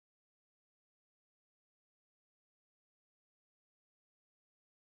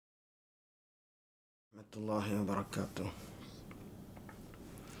الله وبركاته.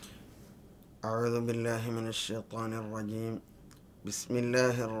 أعوذ بالله من الشيطان الرجيم. بسم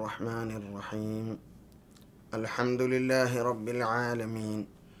الله الرحمن الرحيم. الحمد لله رب العالمين.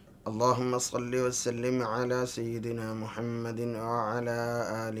 اللهم صل وسلم على سيدنا محمد وعلى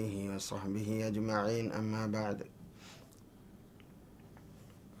آله وصحبه أجمعين. أما بعد.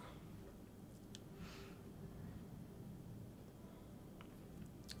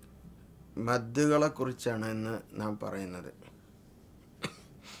 മദ്ദുകളെ കുറിച്ചാണ് ഇന്ന് നാം പറയുന്നത്.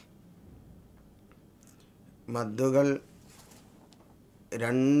 മദ്ദുകൾ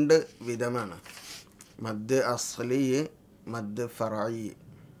രണ്ട് വിധമാണ്. മദ് അസ്ലി, മദ് ഫറഈ.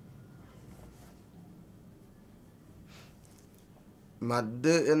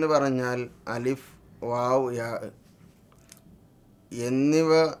 മദ് എന്ന് പറഞ്ഞാൽ അലിഫ്, വാവ്, യാ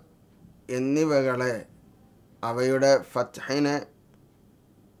എന്നിവകളെ അവയുടെ ഫത്ഹിനെ,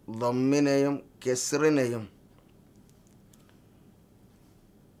 ദമ്മിനെയും കെസ്റിനെയും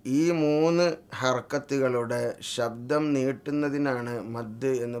ഈ മൂന്ന് ഹർക്കത്തുകളുടെ ശബ്ദം നീട്ടുന്നതിനാണ്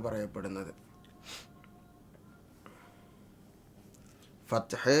മദ് എന്ന് പറയപ്പെടുന്നത്.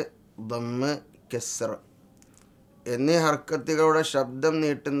 ഫത്ഹ്, ദമ്മ്, കെസ്ർ എന്നീ ഹർക്കത്തുകളുടെ ശബ്ദം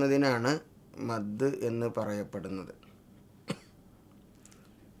നീട്ടുന്നതിനാണ് മദ് എന്ന് പറയപ്പെടുന്നത്.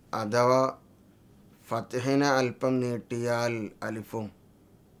 അഥവാ ഫത്ഹിനെ അല്പം നീട്ടിയാൽ അലിഫും,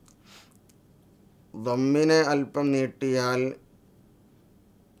 ദമ്മിനെ അല്പം നീട്ടിയാൽ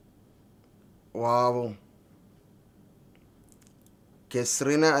വാവും,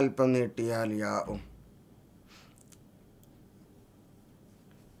 കെസ്റിനെ അല്പം നീട്ടിയാൽ യാവും.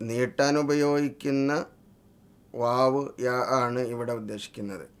 നീട്ടാൻ ഉപയോഗിക്കുന്ന വാവ്, യാ ആണ് ഇവിടെ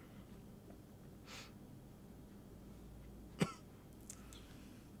ഉദ്ദേശിക്കുന്നത്.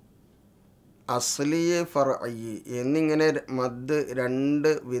 അസ്ലി, ഫർഈ എന്നിങ്ങനെ മദ്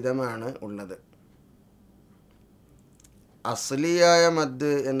രണ്ട് വിധമാണ് ഉള്ളത്. അസ്ലിയായ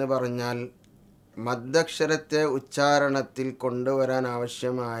മദ് എന്ന് പറഞ്ഞാൽ മദ്ദക്ഷരത്തെ ഉച്ചാരണത്തിൽ കൊണ്ടുവരാൻ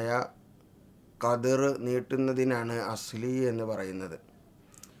ആവശ്യമായ ഖദർ നീട്ടുന്നതിനാണ് അസ്ലി എന്ന് പറയുന്നത്.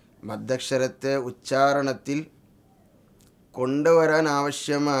 മദ്ദക്ഷരത്തെ ഉച്ചാരണത്തിൽ കൊണ്ടുവരാൻ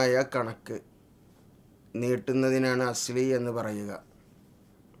ആവശ്യമായ കണക്ക് നീട്ടുന്നതിനാണ് അസ്ലി എന്ന് പറയുക.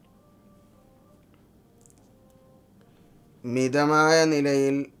 മിതമായ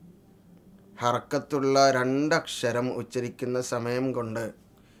നിലയിൽ ഹർക്കത്തുള്ള രണ്ടക്ഷരം ഉച്ചരിക്കുന്ന സമയം കൊണ്ട്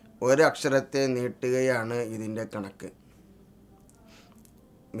ഒരക്ഷരത്തെ നീട്ടുകയാണ് ഇതിൻ്റെ കണക്ക്.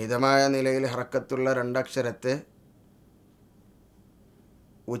 മിതമായ നിലയിൽ ഹർക്കത്തുള്ള രണ്ടക്ഷരത്തെ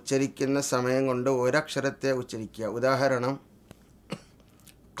ഉച്ചരിക്കുന്ന സമയം കൊണ്ട് ഒരക്ഷരത്തെ ഉച്ചരിക്കുക. ഉദാഹരണം,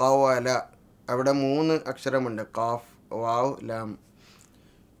 ഖവല, അവിടെ മൂന്ന് അക്ഷരമുണ്ട്, ഖാഫ്, വാവ്, ലാം.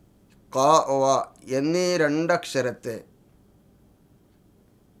 ഖ, വ എന്നീ രണ്ടക്ഷരത്തെ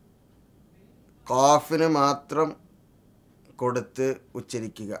ഖാഫിന് മാത്രം കൊടുത്ത്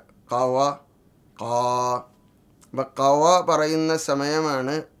ഉച്ചരിക്കുക. ഖവ, ഖാ. അപ്പം ഖവ പറയുന്ന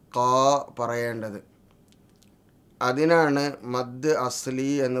സമയമാണ് ഖാ പറയേണ്ടത്. അതിനാണ് മദ് അസ്ലി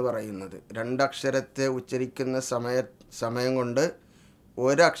എന്ന് പറയുന്നത്. രണ്ടക്ഷരത്തെ ഉച്ചരിക്കുന്ന സമയം കൊണ്ട്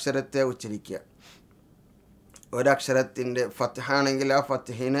ഒരക്ഷരത്തെ ഉച്ചരിക്കുക. ഒരക്ഷരത്തിൻ്റെ ഫത്ഹാണെങ്കിൽ ആ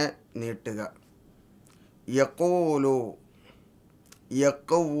ഫത്ഹിനെ നീട്ടുക. യഖൂലു,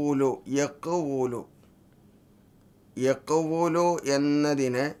 യഖൂലു, യഖൂലു. യഖൂലു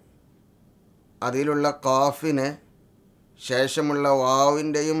എന്നതിനെ, അതിലുള്ള ഖാഫിനെ ശേഷമുള്ള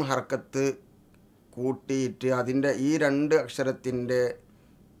വാവിൻ്റെയും ഹർക്കത്ത് കൂട്ടിയിട്ട് അതിൻ്റെ ഈ രണ്ട് അക്ഷരത്തിൻ്റെ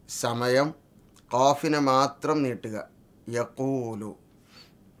സമയം ഖാഫിനെ മാത്രം നീട്ടുക. യഖൂലു.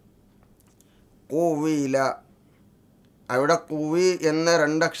 ഖുവില, അവിടെ ഖുവി എന്ന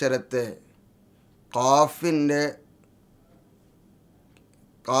രണ്ടക്ഷരത്തെ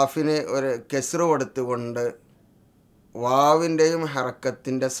ഖാഫിന് ഒരു കെസ്റ് കൊടുത്തുകൊണ്ട് വാവിൻ്റെയും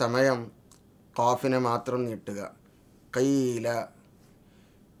ഹർക്കത്തിൻ്റെ സമയം ഖാഫിനെ മാത്രം നീട്ടുക. ഖീല.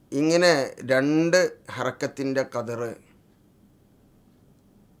 ഇങ്ങനെ രണ്ട് ഹർക്കത്തിൻ്റെ ഖദർ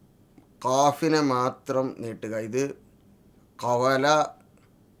ഖാഫിനെ മാത്രം നീട്ടുക. ഇത് ഖവല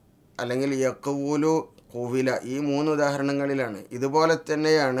അല്ലെങ്കിൽ യഖൂലു, ഖുവില ഈ മൂന്ന് ഉദാഹരണങ്ങളിലാണ്. ഇതുപോലെ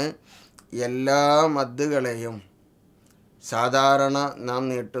തന്നെയാണ് എല്ലാ മദ്ദുകളെയും, സാധാരണ നാം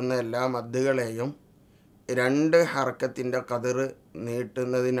നീട്ടുന്ന എല്ലാ മദ്ദുകളെയും രണ്ട് ഹർക്കത്തിൻ്റെ ഖദർ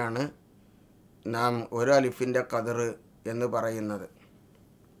നീട്ടുന്നതിനാണ് നാം ഒരു അലിഫിൻ്റെ ഖദർ എന്ന് പറയുന്നത്.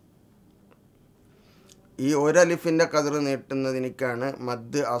 ഈ ഒരു അലിഫിൻ്റെ ഖദർ നീട്ടുന്നതിനേക്കാണ്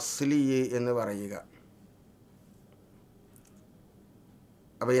മദ് അസ്ലി എന്ന് പറയുക.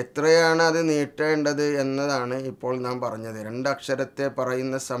 അപ്പോൾ എത്രയാണ് അത് നീട്ടേണ്ടത് എന്നതാണ് ഇപ്പോൾ നാം പറഞ്ഞത്. രണ്ടക്ഷരത്തെ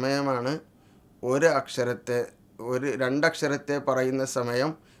പറയുന്ന സമയമാണ് രണ്ടക്ഷരത്തെ പറയുന്ന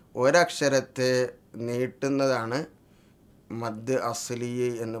സമയം ഒരക്ഷരത്തെ നീട്ടുന്നതാണ് മദ് അസ്ലി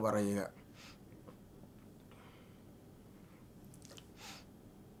എന്ന് പറയുക.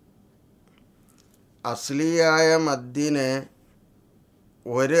 അസ്ലിയായ മദ്ദിനെ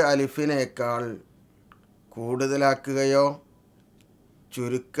ഒരു അലിഫിനേക്കാൾ കൂടുതലാക്കുകയോ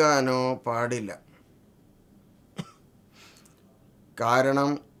ചുരുക്കാനോ പാടില്ല. കാരണം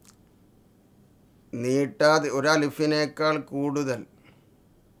ഒരു അലിഫിനേക്കാൾ കൂടുതൽ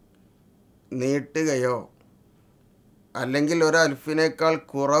നീട്ടുകയോ അല്ലെങ്കിൽ ഒരു അലിഫിനേക്കാൾ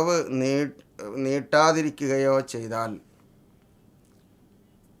കുറവ് നീട്ടാതിരിക്കുകയോ ചെയ്താൽ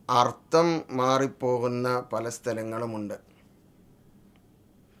അർത്ഥം മാറിപ്പോകുന്ന പല സ്ഥലങ്ങളുമുണ്ട്.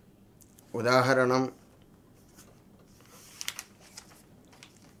 ഉദാഹരണം,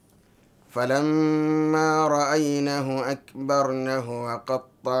 فلما رأينه أكبرنه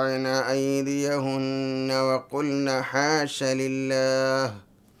وقطعن أيديهن وقلن حاش لله.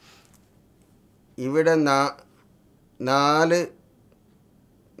 ഇവിടെ 4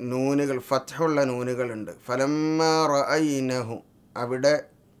 നൂനുകൾ, ഫത്ഹുള്ള നൂനുകളുണ്ട്. ഫലമ്മാ റഅയ്നഹു അവിടെ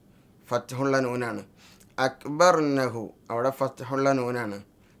ഫത്ഹുള്ള നൂനാണ്. അക്ബർനഹു അവിടെ ഫത്ഹുള്ള നൂനാണ്.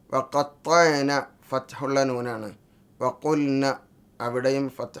 വഖത്തഅന ഫത്ഹുള്ള നൂനാണ്. വഖുൽന അവിടെയും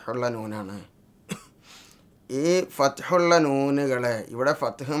ഫത്ഹുള്ള നൂനാണ്. ഈ ഫത്ഹുള്ള നൂനുകളെ ഇവിടെ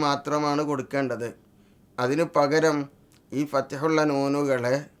ഫത്ഹ് മാത്രമാണ് കൊടുക്കേണ്ടത്. അതിനു പകരം ഈ ഫത്ഹുള്ള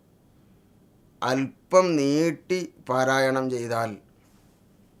നൂനുകളെ അല്പം നീട്ടി പാരായണം ചെയ്താൽ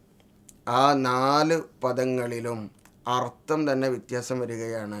ആ 4 പദങ്ങളിലും അർത്ഥം തന്നെ വ്യത്യാസം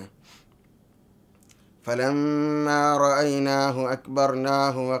വരികയാണ്. فلما رأيناه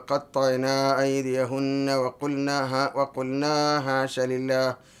أكبرناه وقطعنا أيديهن وقلنا حاش لله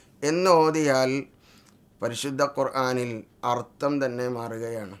എന്ന് ഓതിയാൽ പരിശുദ്ധ ഖുർആനിൽ അർത്ഥം തന്നെ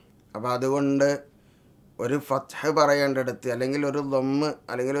മാറുകയാണ്. അപ്പോൾ അതുകൊണ്ട് ഒരു ഫത്ഹ് പറയേണ്ടിടത്ത് അല്ലെങ്കിൽ ഒരു ദമ്മ്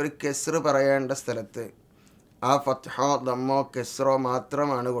അല്ലെങ്കിൽ ഒരു കെസ്റ് പറയേണ്ട സ്ഥലത്ത് ആ ഫത്ഹോ ദമ്മോ കെസ്റോ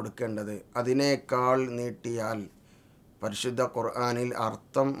മാത്രമാണ് കൊടുക്കേണ്ടത്. അതിനേക്കാൾ നീട്ടിയാൽ പരിശുദ്ധ ഖുർആനിൽ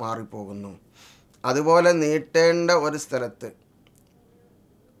അർത്ഥം മാറിപ്പോകുന്നു. അതുപോലെ നീട്ടേണ്ട ഒരു സ്ഥലത്ത്,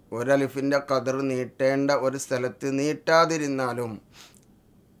 ഒരലിഫിൻ്റെ ഖദർ നീട്ടേണ്ട ഒരു സ്ഥലത്ത് നീട്ടാതിരുന്നാലും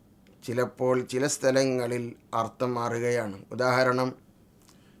ചിലപ്പോൾ ചില സ്ഥലങ്ങളിൽ അർത്ഥം മാറുകയാണ്. ഉദാഹരണം,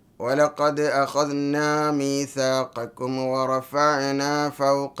 വലഖദ് അഖദ്നാ മീസാഖക്കും വറഫഅനാ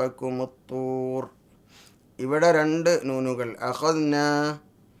ഫൗഖക്കുമുത്തൂർ. ഇവിടെ 2 നൂനുകൾ, അഖദ്നാ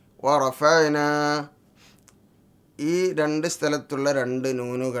വറഫഅനാ. ഈ 2 സ്ഥലത്തുള്ള 2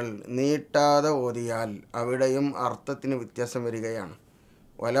 നൂനുകൾ നീട്ടാതെ ഓതിയാൽ അവിടെയും അർത്ഥത്തിന് വ്യത്യാസം വരികയാണ്.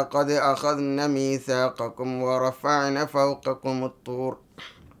 വലഖദ് അഖദ്ന മീസാഖക്കും വറഫഅന ഫൗഖക്കുമുത്തൂർ.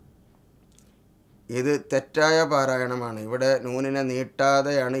 ഇത് തെറ്റായ പാരായണമാണ്. ഇവിടെ നൂനിനെ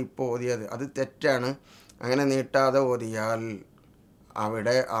നീട്ടാതെയാണ് ഇപ്പോൾ ഓതിയത്. അത് തെറ്റാണ്. അങ്ങനെ നീട്ടാതെ ഓതിയാൽ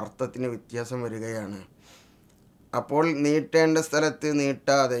അവിടെ അർത്ഥത്തിന് വ്യത്യാസം വരികയാണ്. അപ്പോൾ നീട്ടേണ്ട സ്ഥലത്ത്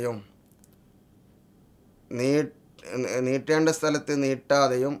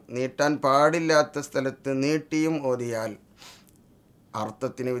നീട്ടാതെയും നീട്ടാൻ പാടില്ലാത്ത സ്ഥലത്ത് നീട്ടിയും ഓതിയാൽ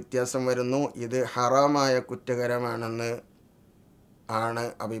അർത്ഥത്തിന് വ്യത്യാസം വരുന്നു. ഇത് ഹറാമായ കുറ്റകരമാണെന്ന് ആണ്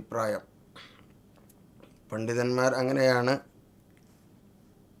അഭിപ്രായം. പണ്ഡിതന്മാർ അങ്ങനെയാണ്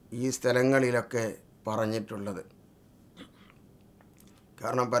ഈ സ്ഥലങ്ങളിലൊക്കെ പറഞ്ഞിട്ടുള്ളത്.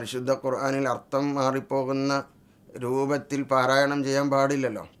 കാരണം പരിശുദ്ധ ഖുർആനിൽ അർത്ഥം മാറിപ്പോകുന്ന രൂപത്തിൽ പാരായണം ചെയ്യാൻ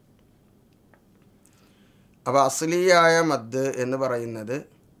പാടില്ലല്ലോ. അപ്പോൾ അസ്ലിയായ മദ് എന്ന് പറയുന്നത്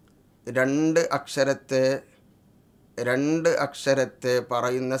 2 അക്ഷരത്തെ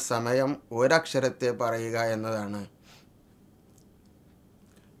പറയുന്ന സമയം ഒരക്ഷരത്തെ പറയുക എന്നതാണ്.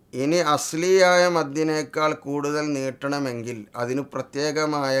 ഇനി അസ്ലിയായ മദ്ദിനേക്കാൾ കൂടുതൽ നീട്ടണമെങ്കിൽ അതിന്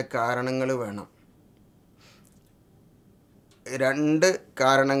പ്രത്യേകമായ കാരണങ്ങൾ വേണം. 2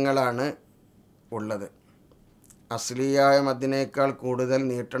 കാരണങ്ങളാണ് ഉള്ളത്. അസ്ലിയായ മദ്ദിനേക്കാൾ കൂടുതൽ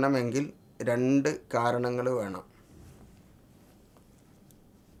നീട്ടണമെങ്കിൽ 2 കാരണങ്ങൾ വേണം.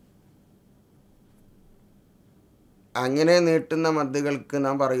 അങ്ങനെ നീട്ടുന്ന മദ്ദുകൾക്ക്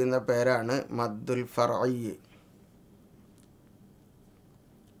നാം പറയുന്ന പേരാണ് മദ്ദുൽ ഫർഈ.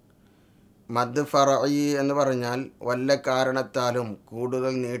 മദ് ഫർഈ എന്ന് പറഞ്ഞാൽ വല്ല കാരണത്താലും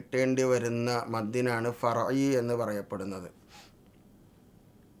കൂടുതൽ നീട്ടേണ്ടി വരുന്ന മദ്ദിനാണ് ഫർഈ എന്ന് പറയപ്പെടുന്നത്.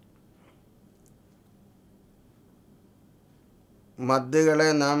 മദ്ദുകളെ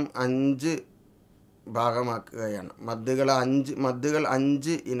നാം 5 ഭാഗമാക്കുകയാണ്. മദ്ദുകൾ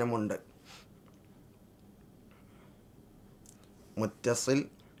 5 ഇനമുണ്ട്. മുത്തസിൽ,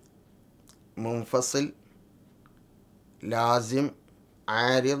 മുൻഫസിൽ, ലാസിം,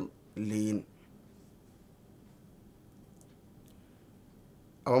 ആരിദ്, ലീൻ.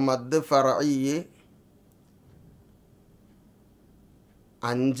 അപ്പോൾ മദ് ഫർഈ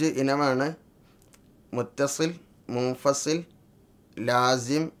 5 ഇനമാണ്: മുത്തസിൽ, മുൻഫസിൽ,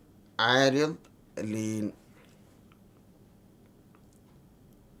 ലാസിം, ആരിദ്, ലീൻ.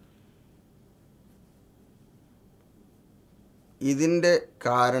 ഇതിൻ്റെ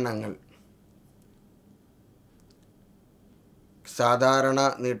കാരണങ്ങൾ സാധാരണ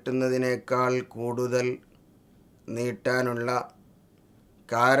നീട്ടുന്നതിനേക്കാൾ കൂടുതൽ നീട്ടാനുള്ള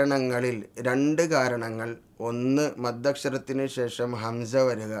കാരണങ്ങളിൽ 2 കാരണങ്ങൾ: ഒന്ന് മദ്ദക്ഷരത്തിന് ശേഷം ഹംസ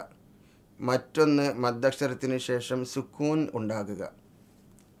വരിക, മറ്റൊന്ന് മദ്ദക്ഷരത്തിന് ശേഷം സുക്കൂൻ ഉണ്ടാകുക.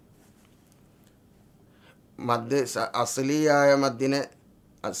 അസ്ലിയായ മദ്ദിനെ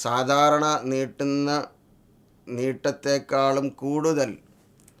സാധാരണ നീട്ടത്തെക്കാളും കൂടുതൽ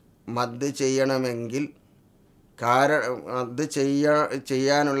മദ് ചെയ്യണമെങ്കിൽ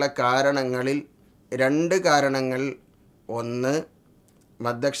ചെയ്യാനുള്ള കാരണങ്ങളിൽ 2 കാരണങ്ങൾ: ഒന്ന്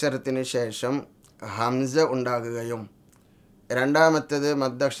മദ്ദക്ഷരത്തിന് ശേഷം ഹംസ ഉണ്ടാകുകയും രണ്ടാമത്തേത്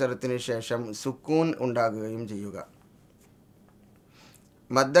മദ്ദക്ഷരത്തിന് ശേഷം സുക്കൂൻ ഉണ്ടാകുകയും ചെയ്യുക.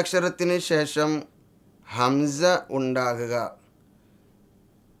 മദ്ദക്ഷരത്തിന് ശേഷം ഹംസ ഉണ്ടാകുക,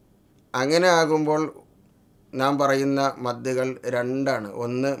 അങ്ങനെ ആകുമ്പോൾ നാം പറയുന്ന മദ്ദുകൾ 2ആണ്.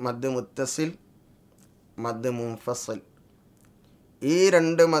 ഒന്ന് മദ് മുത്തസിൽ, മദ് മുൻഫസിൽ. ഈ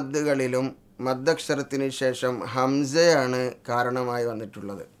 2 മദ്ദുകളിലും മദ്ദക്ഷരത്തിന് ശേഷം ഹംസയാണ് കാരണമായി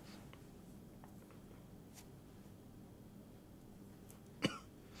വന്നിട്ടുള്ളത്.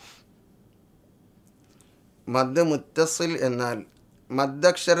 മദ് മുത്തസിൽ എന്നാൽ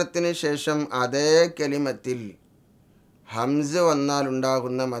മദ്ദക്ഷരത്തിന് ശേഷം അതേ കലിമത്തിൽ ഹംസ വന്നാൽ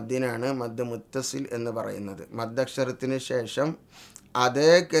ഉണ്ടാകുന്ന മദ്ദിനാണ് മദ് മുത്തസിൽ എന്ന് പറയുന്നത്. മദ്ദക്ഷരത്തിന് ശേഷം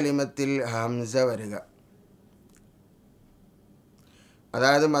അതേ കലിമത്തിൽ ഹംസ വരിക,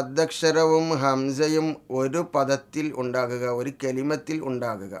 അതായത് മദ്ദക്ഷരവും ഹംസയും ഒരു പദത്തിൽ ഉണ്ടാകുക, ഒരു കലിമത്തിൽ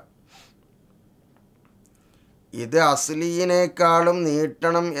ഉണ്ടാകുക. ഇത് അസ്ലിയിനേക്കാളും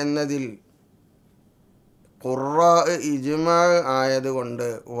നീട്ടണം എന്നതിൽ ഖുർറാ ഇജ്മാ ആയതുകൊണ്ട്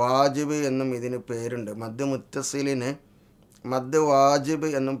വാജിബ് എന്നും ഇതിന് പേരുണ്ട്. മദ് മുത്തസിലിന് മദ് വാജിബ്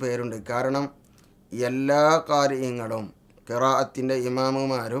എന്നും പേരുണ്ട്. കാരണം എല്ലാ ഖാരിഇങ്ങളും ഖിറാഅത്തിൻ്റെ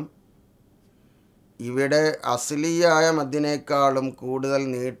ഇമാമുമാരും ഇവിടെ അസ്ലിയായ മദ്ദിനേക്കാളും കൂടുതൽ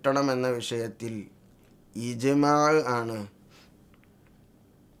നീട്ടണം എന്ന വിഷയത്തിൽ ഇജ്മാ ആണ്,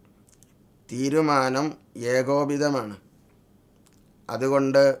 തീരുമാനം ഏകോപിതമാണ്.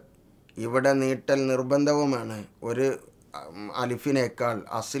 അതുകൊണ്ട് ഇവിടെ നീട്ടൽ നിർബന്ധവുമാണ്. ഒരു അലിഫിനേക്കാൾ,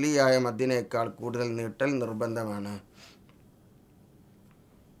 അസ്ലിയായ മദ്ദിനേക്കാൾ കൂടുതൽ നീട്ടൽ നിർബന്ധമാണ്.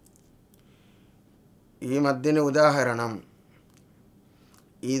 ഈ മദ്ദിന് ഉദാഹരണം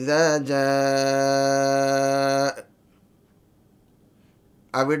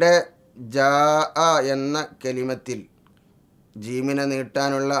അവിടെ ജാ എന്ന കലിമത്തിൽ ജീമിനെ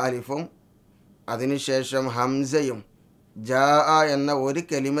നീട്ടാനുള്ള അലിഫും അതിനുശേഷം ഹംസയും ജാ എന്ന ഒരു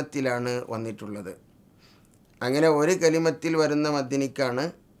കലിമത്തിലാണ് വന്നിട്ടുള്ളത്. അങ്ങനെ ഒരു കലിമത്തിൽ വരുന്ന മദ്ദിനിക്കാണ്,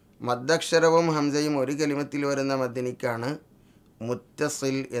 മദ്ദക്ഷരവും ഹംസയും ഒരു കലിമത്തിൽ വരുന്ന മദ്ദിനിക്കാണ്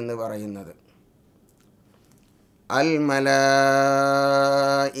മുത്തസിൽ എന്ന് പറയുന്നത്. അൽ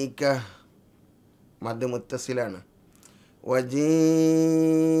മലായിക മദ് മുത്തസിലാണ്.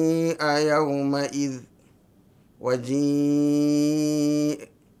 വജീഅ യൗമഇദ്,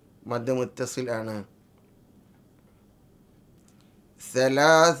 മദ് മുത്തസിൽ ആണ്.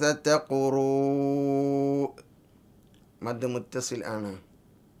 സലാസത ഖുറൂ മദ് മുത്തസിൽ ആണ്.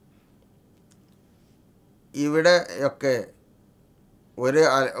 ഇവിടെയൊക്കെ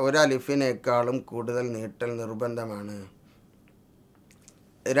ഒരു അലിഫിനേക്കാളും കൂടുതൽ നീട്ടൽ നിർബന്ധമാണ്.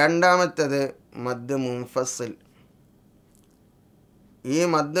 രണ്ടാമത്തേത് മദ് മുൻഫസിൽ. ഈ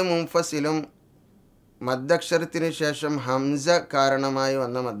മദ് മുൻഫസിലും മദ്ദക്ഷരത്തിന് ശേഷം ഹംസ കാരണമായി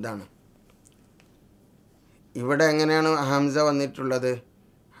വന്ന മദ്ദാണ്. ഇവിടെ എങ്ങനെയാണ് ഹംസ വന്നിട്ടുള്ളത്?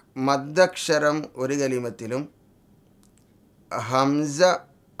 മദ്ദക്ഷരം ഒരു കലിമത്തിലും ഹംസ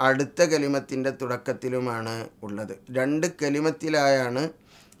അടുത്ത കലിമത്തിൻ്റെ തുടക്കത്തിലുമാണ് ഉള്ളത്. 2 കലിമത്തിലായാണ്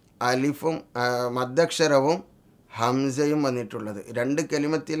അലിഫും മദ്ദക്ഷരവും ഹംസയും വന്നിട്ടുള്ളത്. 2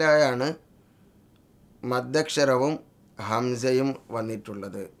 കലിമത്തിലായാണ് മദ്ദക്ഷരവും ഹംസയും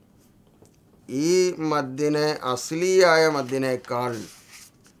വന്നിട്ടുള്ളത്. ഈ മദ്ദിനെ അസ്ലിയായ മദ്ദിനേക്കാൾ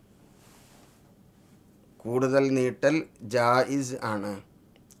കൂടുതൽ നീട്ടൽ ജായിസ് ആണ്.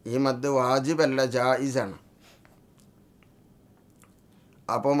 ഈ മദ് വാജിബല്ല, ജായിസാണ്.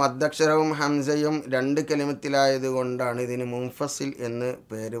 അപ്പോൾ മദ്ദക്ഷരവും ഹംസയും 2 കലിമത്തിലായതുകൊണ്ടാണ് ഇതിന് മുൻഫസിൽ എന്ന്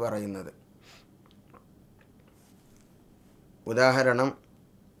പേര് പറയുന്നത്. ഉദാഹരണം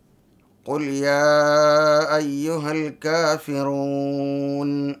ഖുൽ യാ അയ്യുഹൽ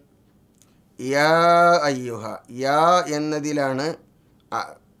കാഫിറൂൻ. യാ അയ്യുഹ, യാ എന്നതിലാണ്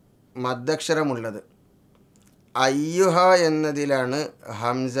മദ്ദക്ഷരമുള്ളത്. അയ്യുഹ എന്നതിലാണ്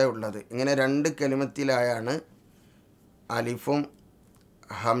ഹംസ ഉള്ളത്. ഇങ്ങനെ രണ്ട് കലിമത്തിലായാണ് അലിഫും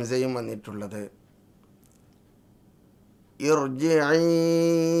ഹംസയും വന്നിട്ടുള്ളത്. ഇർജിഇ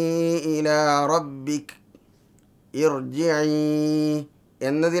ഇലാ റബ്ബിക്, ഇർജിഇ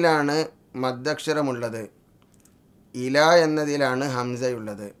എന്നതിലാണ് മദ്ദക്ഷരമുള്ളത്. ഇല എന്നതിലാണ്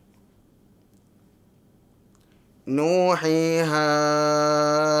ഹംസയുള്ളത്. നൂഹിഹാ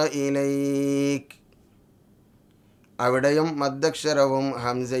ഇലൈക്, അവിടെയും മദ്ദക്ഷരവും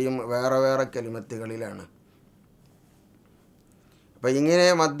ഹംസയും വേറെ വേറെ കലിമത്തുകളിലാണ്. അപ്പം ഇങ്ങനെ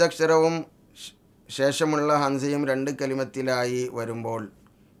മദ്ദക്ഷരവും ശേഷമുള്ള ഹംസയും രണ്ട് കലിമത്തിലായി വരുമ്പോൾ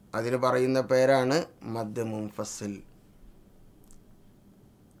അതിന് പറയുന്ന പേരാണ് മദ് മുൻഫസിൽ.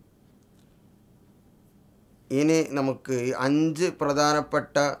 ഇനി നമുക്ക് 5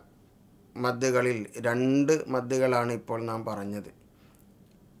 പ്രധാനപ്പെട്ട മദ്ദുകളിൽ 2 മദ്ദുകളാണ് ഇപ്പോൾ നാം പറഞ്ഞത്.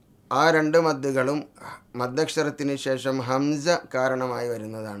 ആ 2 മദ്ദുകളും മദ്ദക്ഷരത്തിന് ശേഷം ഹംസ കാരണമായി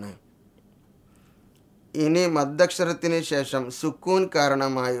വരുന്നതാണ്. ഇനി മദ്ദക്ഷരത്തിന് ശേഷം സുക്കൂൻ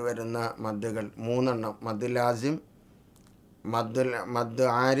കാരണമായി വരുന്ന മദ്ദുകൾ 3 എണ്ണം. മദ് ലാസിം, മദ്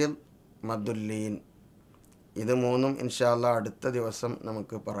ആരിദ്, മദ്ദുല്ലീൻ. ഇത് 3ഉം ഇൻഷാ അല്ലാഹ് അടുത്ത ദിവസം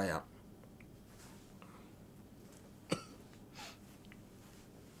നമുക്ക് പറയാം.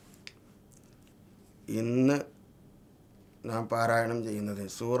 ഇന്ന് നാം പാരായണം ചെയ്യുന്നത്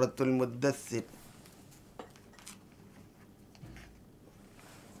സൂറത്തുൽ മുദ്ദസ്സിർ.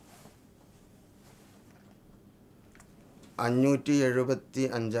 അഞ്ഞൂറ്റി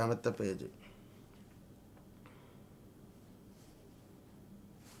 75-ാമത്തെ പേജ്.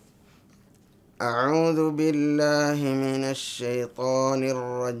 അഊദു ബില്ലാഹി മിനശ് ശൈത്വാനിർ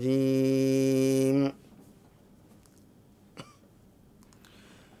റജീം.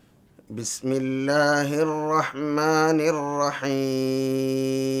 ബിസ്മില്ലാഹിർ റഹ്മാനിർ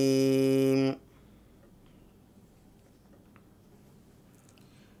റഹീം.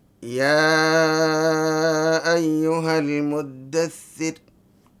 യാ അയ്യുഹൽ മുദ്ദസ്സിർ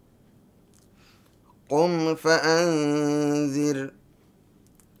ഖും ഫഅൻസിർ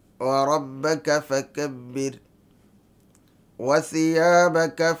വറബ്ബക ഫകബ്ബിർ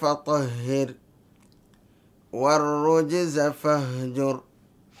വസിയാബക ഫതഹ്ഹിർ വറുജ്സ ഫഹ്ജുർ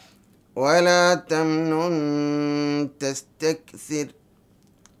ولا تمنن تستكثر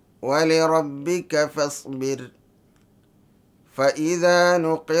ولربك فاصبر فإذا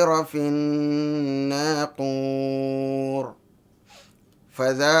نقر في الناقور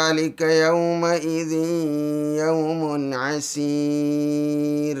فذلك يومئذ يوم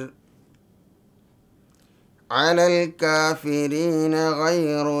عسير على الكافرين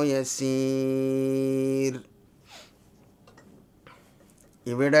غير يسير.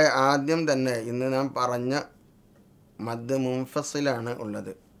 ഇവിടെ ആദ്യം തന്നെ ഇന്ന് നാം പറഞ്ഞ മദ് മുൻഫസിലാണ്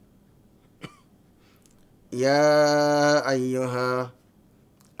ഉള്ളത്. യാ അയ്യുഹ,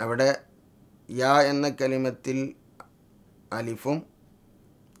 അവിടെ യാ എന്ന കലിമത്തിൽ അലിഫും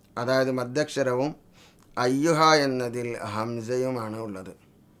അതായത് മദ്ദക്ഷരവും അയ്യുഹ എന്നതിൽ ഹംസയുമാണ് ഉള്ളത്.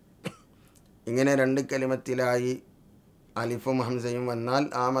 ഇങ്ങനെ രണ്ട് കലിമത്തിലായി അലിഫും ഹംസയും വന്നാൽ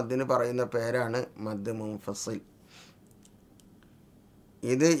ആ മദ്ദിന് പറയുന്ന പേരാണ് മദ് മുൻഫസിൽ.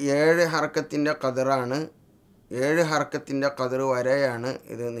 ഇത് 7 ഹർക്കത്തിൻ്റെ ഖദറാണ്. 7 ഹർക്കത്തിൻ്റെ ഖദർ വരെയാണ്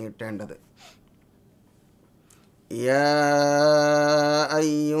ഇത് നീട്ടേണ്ടത്. യാ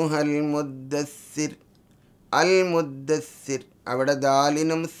അയ്യുഹൽ മുദ്ദസ്സിർ, അൽ മുദ്ദസ്സിർ, അവിടെ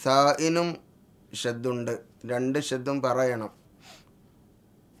ദാലിനും സായിനും ഷദ്ദുണ്ട്. 2 ഷദ്ദും പറയണം.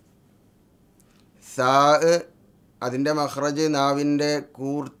 സാ അതിൻ്റെ മഖ്റജ് നാവിൻ്റെ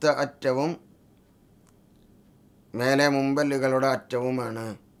കൂർത്ത അറ്റവും മേലെ മുമ്പല്ലുകളുടെ അറ്റവുമാണ്.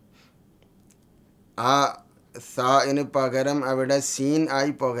 ആ സായിന് പകരം അവിടെ സീൻ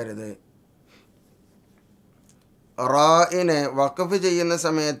ആയി പോകരുത്. റായിനെ വഖഫ് ചെയ്യുന്ന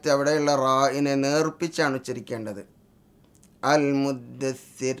സമയത്ത് അവിടെയുള്ള റായിനെ നേർപ്പിച്ചാണ് ഉച്ചരിക്കേണ്ടത്, അൽ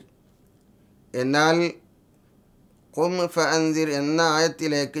മുദ്ദസ്സിർ. എന്നാൽ ഖും ഫഅൻസിർ എന്ന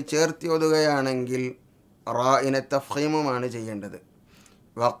ആയത്തിലേക്ക് ചേർത്തി ഓതുകയാണെങ്കിൽ റായിനെ തഫ്ഖീമുമാണ് ചെയ്യേണ്ടത്.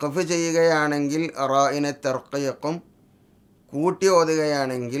 വഖഫ് ചെയ്യുകയാണെങ്കിൽ റായിനെ തർഖീഖും, കൂട്ടി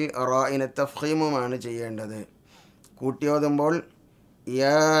ഓതുകയാണെങ്കിൽ റായിനെ തഫ്ഖീമുമാണ് ചെയ്യേണ്ടത്. കൂട്ടി ഓതുമ്പോൾ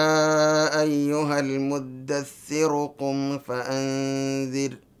യാ അയ്യുഹൽ മുദ്ദസ്സിറു ഖും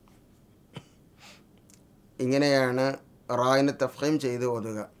ഫഅൻസിർ, ഇങ്ങനെയാണ് റായിനെ തഫ്ഖീം ചെയ്ത്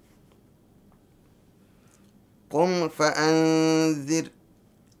ഓതുക. ഖും ഫഅൻസിർ,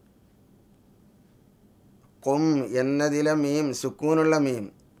 ഖും എന്നതിലെ മീം സുക്കൂനുള്ള മീം,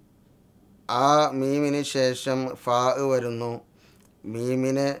 ആ മീമിന് ശേഷം ഫാ വരുന്നു.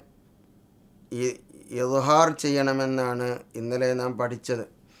 മീമിനെ ഇദ്ഹാർ ചെയ്യണമെന്നാണ് ഇന്നലെ നാം പഠിച്ചത്.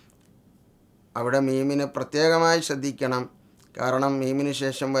 അവിടെ മീമിനെ പ്രത്യേകമായി ശ്രദ്ധിക്കണം. കാരണം മീമിന്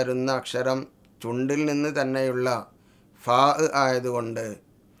ശേഷം വരുന്ന അക്ഷരം ചുണ്ടിൽ നിന്ന് തന്നെയുള്ള ഫാ ആയതുകൊണ്ട്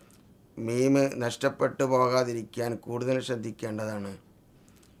മീമ് നഷ്ടപ്പെട്ടു പോകാതിരിക്കാൻ കൂടുതൽ ശ്രദ്ധിക്കേണ്ടതാണ്.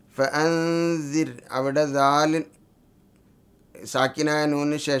 ഫഅൻസിർ അവിടെ ദാലിൻ സാക്കിനായ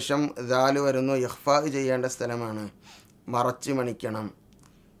നൂനിന് ശേഷം ദാല് വരുന്നു. ഇഖ്ഫാ ചെയ്യേണ്ട സ്ഥലമാണ്, മറച്ച് മണിക്കണം.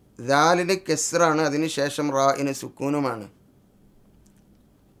 ദാലിന് കെസ്റാണ്, അതിന് ശേഷം റാഇന് സുക്കൂനുമാണ്.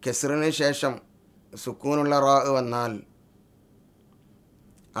 കെസ്റിന് ശേഷം സുക്കൂനുള്ള റാ വന്നാൽ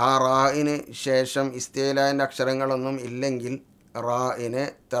ആ റാഇന് ശേഷം ഇസ്തിലാൻ്റെ അക്ഷരങ്ങളൊന്നും ഇല്ലെങ്കിൽ റാഇനെ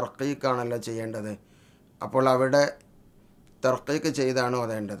തർക്കീക്കാണല്ലോ ചെയ്യേണ്ടത്. അപ്പോൾ അവിടെ തർക്കീക്ക് ചെയ്താണ്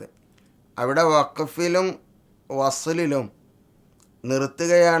ഓതേണ്ടത്. അവിടെ വഖഫിലും വസ്ലിലും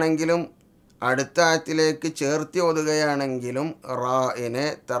നിർത്തുകയാണെങ്കിലും അടുത്ത ആയത്തിലേക്ക് ചേർത്തി ഓതുകയാണെങ്കിലും റാഇനെ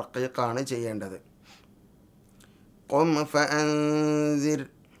തർക്കീക്കാണ് ചെയ്യേണ്ടത്. ഖും ഫഅൻസിർ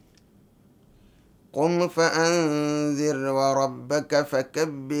ഖും ഫഅൻസിർ വറബ്ബക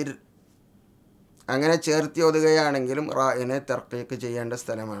ഫകബ്ബിർ അങ്ങനെ ചേർത്തി ഓതുകയാണെങ്കിലും റാഇനെ തർക്കീക്ക് ചെയ്യേണ്ട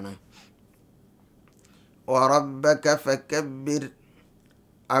സ്ഥലമാണ്. വറബ്ബക ഫകബ്ബിർ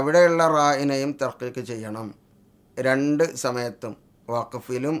അവിടെയുള്ള റാഇനെയും തർക്കീക്ക് ചെയ്യണം. രണ്ട് സമയത്തും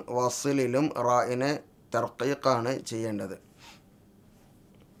വഖഫിലും വസ്ലിലും റാഇനെ തർക്കീക്കാണ് ചെയ്യേണ്ടത്.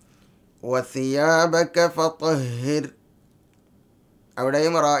 വസിയാബക ഫതഹിർ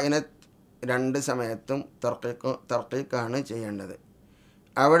അവിടെയും റാഇനെ രണ്ട് സമയത്തും തർക്കീക്കാണ് ചെയ്യേണ്ടത്.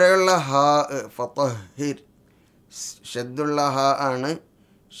 അവിടെയുള്ള ഹാ ഫതഹിർ ഷദ്ദുള്ള ഹാ ആണ്.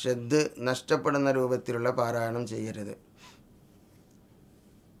 ഷദ് നഷ്ടപ്പെടുന്ന രൂപത്തിലുള്ള പാരായണം ചെയ്യരുത്.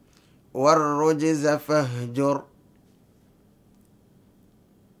 വറുജ്സ ഫഹ്ജുർ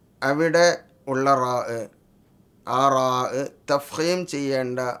അവിടെ ഉള്ള റാ ആ റാ തഫ്ഖീം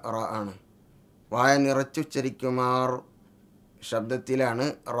ചെയ്യേണ്ട റാ ആണ്. വായ നിറച്ചുച്ചരിക്കുമാർ ശബ്ദത്തിലാണ്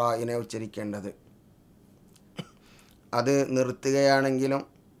റാഇനെ ഉച്ചരിക്കേണ്ടത്. അത് നിർത്തുകയാണെങ്കിലും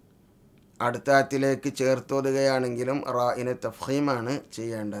അടുത്ത ആയത്തിലേക്ക് ചേർത്തോതുകയാണെങ്കിലും റാഇനെ തഫ്ഖീമാണ്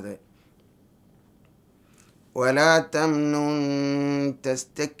ചെയ്യേണ്ടത്. വലാ തംനുൻ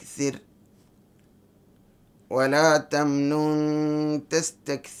തസ്തക്സിർ വലാ തംനുൻ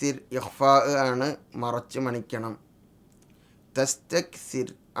തസ്തക്സിർ ഇഖ്ഫാ ആണ്, മറച്ച് മണിക്കണം. തസ്തക്സിർ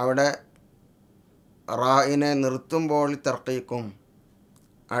അവിടെ റാഇനെ നിർത്തുമ്പോൾ തർക്കീക്കും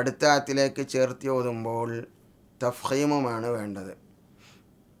അടുത്ത ആയത്തിലേക്ക് ചേർത്തി ഓതുമ്പോൾ തഫ്ഖീമുമാണ് വേണ്ടത്.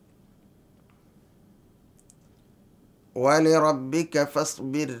 വലിറബ്ബിക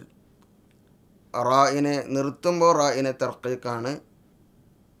ഫസ്ബിർ റാഇനെ നിർത്തുമ്പോൾ റാഇനെ തർക്കീക്കാണ്.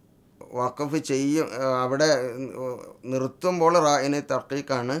 വഖഫ് ചെയ്യും അവിടെ നിർത്തുമ്പോൾ റാഇനെ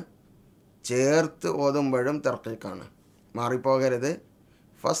തർക്കീക്കാണ്, ചേർത്ത് ഓതുമ്പോഴും തർക്കീക്കാണ്. മാറിപ്പോകരുത്.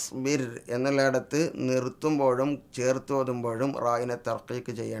 ഫസ്ബിർ എന്നുള്ളിടത്ത് നിർത്തുമ്പോഴും ചേർത്ത് ഓതുമ്പോഴും റാഇനെ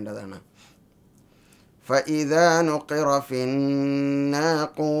തർക്കീക്ക് ചെയ്യേണ്ടതാണ്. ഫഇദാ നുഖിറ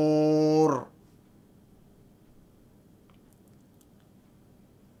ഫിന്നാഖൂർ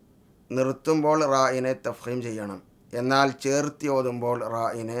നിർത്തുമ്പോൾ റാഇനെ തഫ്ഖീം ചെയ്യണം, എന്നാൽ ചേർത്തി ഓതുമ്പോൾ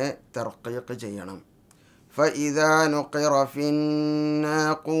റാഇനെ തർക്കീക്ക് ചെയ്യണം. ഫഇദാ നുഖിറ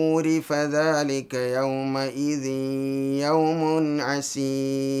ഫിന്നാഖൂരി ഫദാലിക യൗമഇദിൻ യൗമുൻ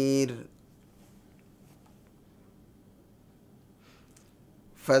അസീർ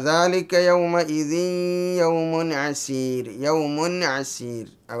ഫദാലിക യൗമഇദിൻ യൗമുൻ അസീർ യൗമുൻ അസീർ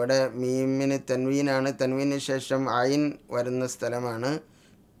അവിടെ മീമിന് തൻവീനാണ്. തൻവീന് ശേഷം ഐൻ വരുന്ന സ്ഥലമാണ്.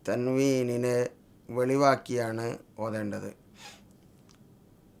 തൻവീനിനെ വെളിവാക്കിയാണ് ഓതേണ്ടത്.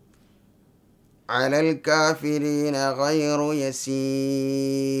 അലൽ കാഫിരീന ഗൈറു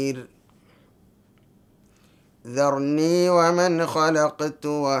യസീർ ذرني ومن خلقت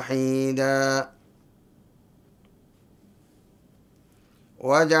وحيدا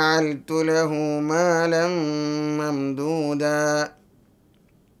وجعلت له مالا ممدودا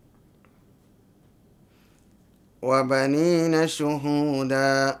وبنين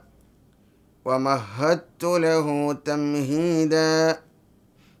شهودا ومهدت له تمهيدا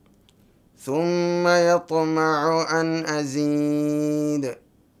ثم يطمع أن أزيد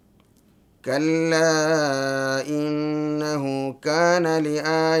كلا إنه كان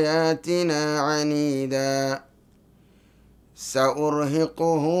لآياتنا عنيدا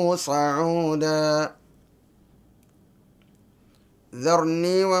سأرهقه صعودا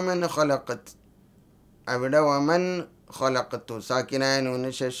ذرني ومن خلقت അവിടെ വമൻ ഖലഖത്തു സാക്കിനായ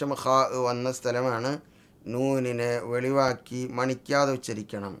നൂനിന് ശേഷം ഖാ വന്ന സ്ഥലമാണ്. നൂനിനെ വെളിവാക്കി മണിക്കാതെ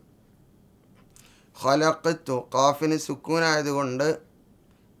ഉച്ചരിക്കണം. ഖലഖത്തു ഖാഫിന് സുക്കൂനായതുകൊണ്ട്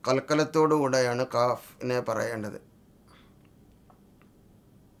കൽക്കലത്തോടു കൂടെയാണ് ഖാഫിനെ പറയേണ്ടത്.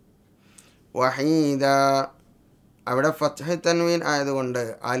 വഹീദ അവിടെ ഫത്ഹ് തൻവീൻ ആയതുകൊണ്ട്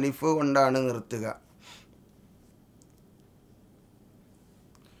അലിഫ് കൊണ്ടാണ് നിർത്തുക.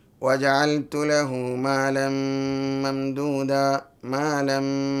 വജഅൽതു ലഹു മാലം മംദൂദ, മാലം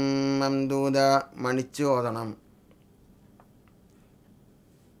മംദൂദ മണിച്ചു ഓതണം.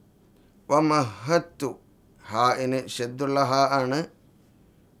 വമഹത്തു, ഹാഇന് ഷദ്ദുള്ള ഹാ ആണ്,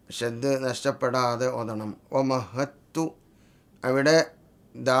 ഷദ് നഷ്ടപ്പെടാതെ ഓതണം. വമഹത്തു, അവിടെ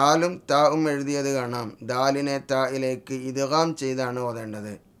ദാലും താവും എഴുതിയത് കാണാം. ദാലിനെ തായിലേക്ക് ഇദ്ഗാം ചെയ്താണ്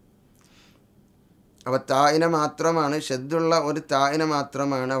ഓതേണ്ടത്. അപ്പോൾ തായിനെ മാത്രമാണ്, ഷദ്ദുള്ള ഒരു തായിനെ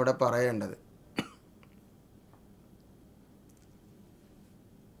മാത്രമാണ് അവിടെ പറയേണ്ടത്.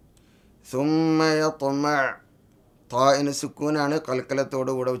 സുമ്മ യത്മഅ, തായിന് സുക്കൂനാണ്,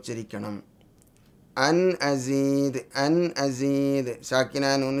 കൽക്കലത്തോടു കൂടെ ഉച്ചരിക്കണം. അൻ അസീദ്, അൻ അസീദ് സാക്കിന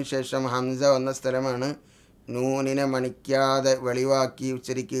നൂന് ശേഷം ഹംസ വന്ന സ്ഥലമാണ്. നൂനിനെ മണിക്കാതെ വെളിവാക്കി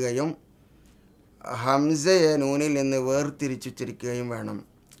ഉച്ചരിക്കുകയും ഹംസയെ നൂനിൽ നിന്ന് വേർതിരിച്ചുച്ചരിക്കുകയും വേണം.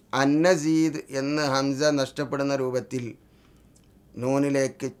 അന്നസീദ് എന്ന് ഹംസ നഷ്ടപ്പെടുന്ന രൂപത്തിൽ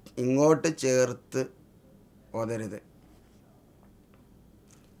നൂനിലേക്ക് ഇങ്ങോട്ട് ചേർത്ത് ഓതരുത്.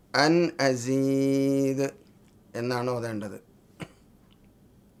 അൻ അസീദ് എന്നാണ് ഓതേണ്ടത്.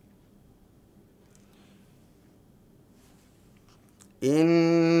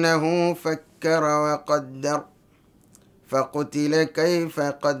 ഇന്നഹു ഫക്കറ വഖദ്ദർ ഫഖുതില കൈഫ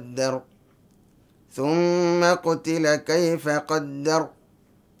ഖദ്ദർ ثم قتل كيف قدر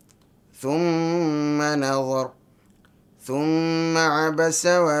ثم نظر ثم عبس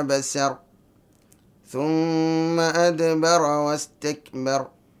وبسر ثم أدبر واستكبر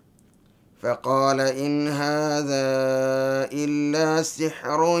فقال إن هذا إلا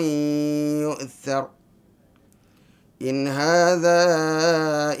سحر يؤثر إن هذا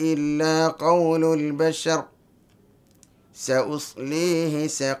إلا قول البشر سأصليه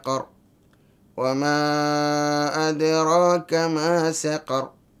سقر وما أدراك ما سقر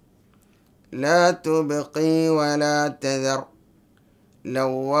لا تبقي ولا تذر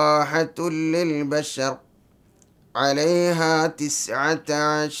لواحة للبشر عليها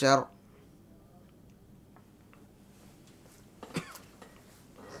 19.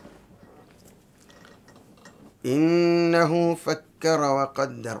 إنه فكر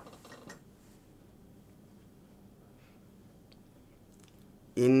وقدر.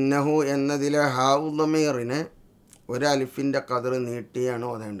 ഇന്നഹു എന്നതിലെ ഹാഉ ദമീറിനെ ഒരു അലിഫിൻ്റെ ഖദർ നീട്ടിയാണ്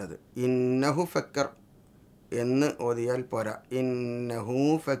ഓതേണ്ടത്. ഇന്നഹു ഫക്കർ എന്ന് ഓതിയാൽ പോരാ. ഇന്നഹു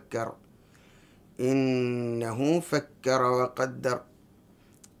ഫക്കർ, ഇന്നഹു ഫക്കർ വഖദ്ദർ.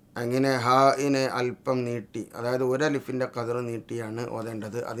 അങ്ങനെ ഹാഇനെ അല്പം നീട്ടി, അതായത് ഒരു അലിഫിൻ്റെ ഖദർ നീട്ടിയാണ്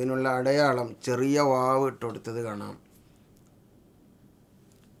ഓതേണ്ടത്. അതിനുള്ള അടയാളം ചെറിയ വാവ് ഇട്ടുകൊടുത്തത് കാണാം.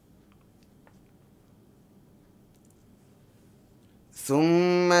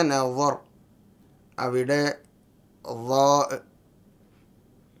 സുമ്മ നവർ, അവിടെ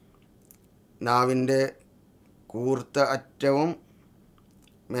നാവിൻ്റെ കൂർത്ത അറ്റവും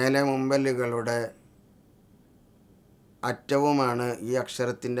മേലെ മുമ്പല്ലുകളുടെ അറ്റവുമാണ് ഈ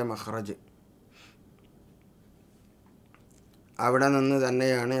അക്ഷരത്തിൻ്റെ മഖ്റജ്. അവിടെ നിന്ന്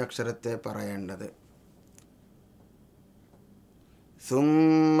തന്നെയാണ് അക്ഷരത്തെ പറയേണ്ടത്.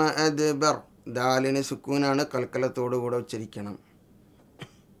 സുമ്മ അദ്ബർ, ദാലിന് സുക്കൂനാണ്, കൽക്കലത്തോടു കൂടെ ഉച്ചരിക്കണം.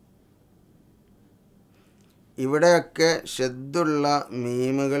 ഇവിടെയൊക്കെ ഷദ്ദുള്ള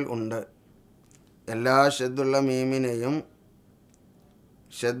മീമുകൾ ഉണ്ട്. എല്ലാ ഷദ്ദുള്ള മീമിനെയും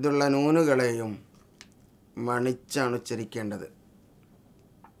ഷദ്ദുള്ള നൂനുകളെയും മണിച്ചാണ് ഉച്ചരിക്കേണ്ടത്.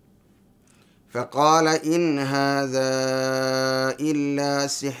 ഫഖാല ഇൻ ഹാദാ ഇല്ലാ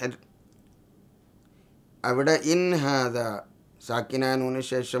സിഹ്ർ, അവിടെ ഇൻ ഹാദാ സാക്കിനായ നൂന്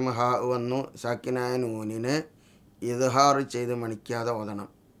ശേഷം ഹാ വന്നു. സാക്കിനായ നൂനിനെ ഇദ്ഹാർ ചെയ്ത് മണിക്കാതെ ഓതണം.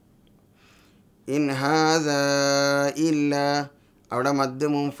 ഇൻ ഹാദാ ഇല്ല, അവിടെ മദ്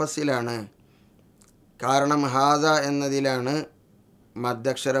മുൻഫസിലാണ്. കാരണം ഹാദ എന്നതിലാണ്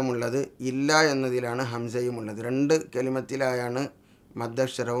മദ്ദക്ഷരമുള്ളത്, ഇല്ല എന്നതിലാണ് ഹംസയുമുള്ളത്. രണ്ട് കലിമത്തിലായാണ്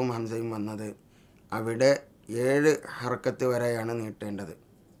മദ്ദക്ഷരവും ഹംസയും വന്നത്. അവിടെ 7 ഹർക്കത്ത് വരെയാണ് നീട്ടേണ്ടത്.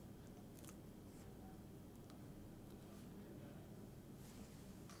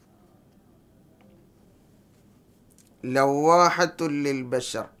 ലവാഹത്തുല്ലിൽ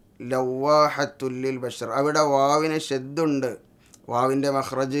ബഷർ, ലവാഹത്തുല്ലിൽ ബഷർ, അവിടെ വാവിന് ഷദ്ദുണ്ട്. വാവിൻ്റെ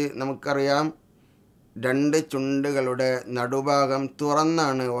മഖ്റജ് നമുക്കറിയാം. 2 ചുണ്ടുകളുടെ നടുഭാഗം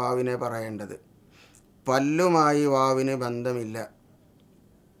തുറന്നാണ് വാവിനെ പറയേണ്ടത്. പല്ലുമായി വാവിന് ബന്ധമില്ല.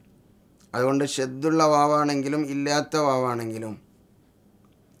 അതുകൊണ്ട് ഷദ്ദുള്ള വാവാണെങ്കിലും ഇല്ലാത്ത വാവാണെങ്കിലും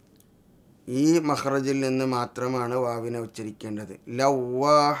ഈ മഖ്റജിൽ നിന്ന് മാത്രമാണ് വാവിനെ ഉച്ചരിക്കേണ്ടത്.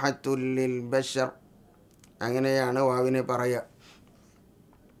 ലവാഹത്തുല്ലിൽ ബഷർ, അങ്ങനെയാണ് വാവിനെ പറയുക.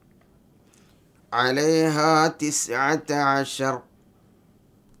 عليها 19.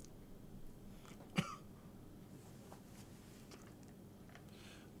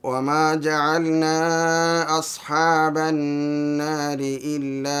 وما جعلنا أصحاب النار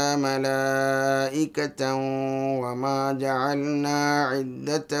إلا ملائكة وما جعلنا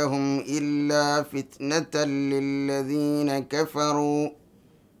عدتهم إلا فتنة للذين كفروا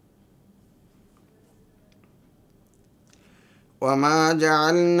وما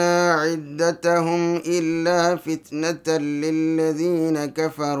جعلنا عدتهم إلا فتنة للذين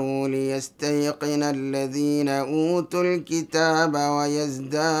كفروا ليستيقن الذين أوتوا الكتاب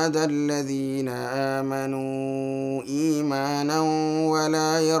ويزداد الذين آمنوا إيمانا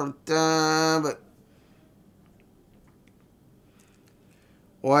ولا يرتاب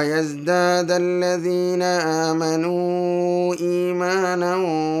ولا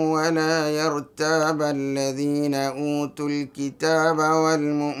يرتاب الذين أوتوا الكتاب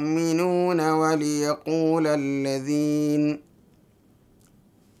والمؤمنون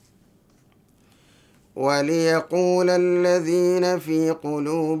وليقول الذين في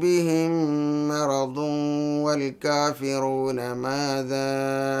قلوبهم مرض والكافرون ماذا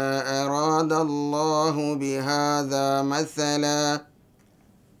أراد الله بهذا مثلا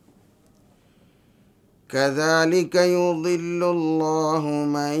كذلك يضل الله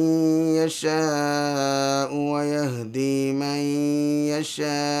من يشاء ويهدي من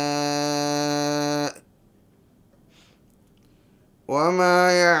يشاء وما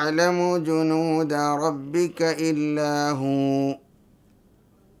يعلم جنود ربك إلا هو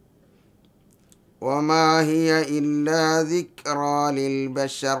وما هي إلا ذكرى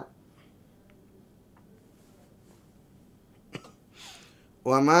للبشر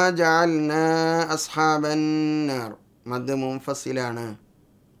وما جعلنا أصحاب النار مد منفصلان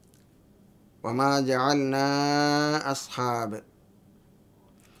وما جعلنا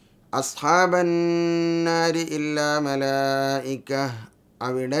أصحاب النار إلا ملائكة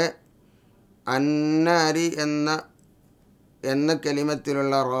അവിടെ അന്നാരി എന്ന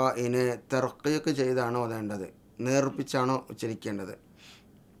കലിമത്തിലുള്ള റായിനെ തർക്കീക്ക് ചെയ്താണോ ഓതേണ്ടത്, നേർപ്പിച്ചാണോ ഉച്ചരിക്കേണ്ടത്?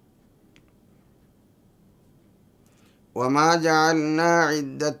 വമാ ജഅൽനാ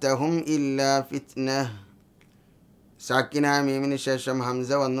ഇദ്ദതഹും ഇല്ലാ ഫിത്ന. സാക്കിന മീമിന് ശേഷം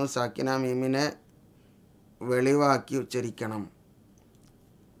ഹംസ വന്നു. സാക്കിന മീമിനെ വെളിവാക്കി ഉച്ചരിക്കണം.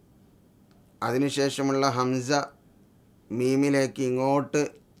 അതിനുശേഷമുള്ള ഹംസ മീമിലേക്ക് ഇങ്ങോട്ട്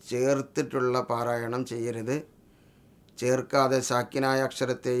ചേർത്തിട്ടുള്ള പാരായണം ചെയ്യരുത്. ചേർക്കാതെ സാക്കിനായ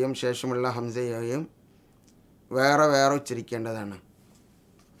അക്ഷരത്തെയും ശേഷമുള്ള ഹംസയെയും വേറെ വേറെ ഉച്ചരിക്കേണ്ടതാണ്.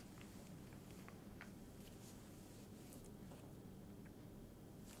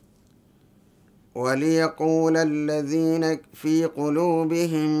 വലിയഖൂല അല്ലദീന ഫീ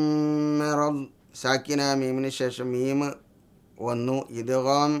ഖുലൂബിഹിം മറദ്. സാക്കിന മീമിന് ശേഷം മീം വന്നു.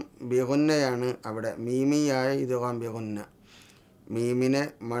 ഇദ്ഗാം ബിഗുന്നയാണ് അവിടെ. മീമിയായ ഇദ്ഗാം ബിഗുന്ന. മീമിനെ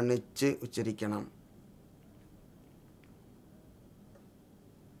മണിച്ച് ഉച്ചരിക്കണം.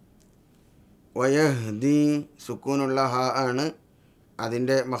 വയഹ്ദി സുക്കൂനുള്ള ഹ ആണ്.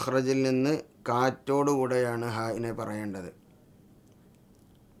 അതിൻ്റെ മഖ്റജിൽ നിന്ന് കാറ്റോടുകൂടെയാണ് ഹായിനെ പറയേണ്ടത്.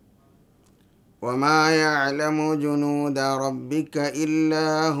 വമാ യഅലമു ജുനൂദ റബ്ബിക ഇല്ലാ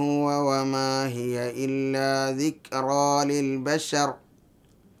ഹുവ വമാ ഹിയ ഇല്ലാ ദിക്റാ ലിൽ ബശർ.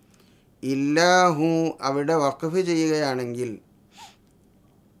 ഇല്ലാഹു അവിടെ വഖഫ് ചെയ്യുകയാണെങ്കിൽ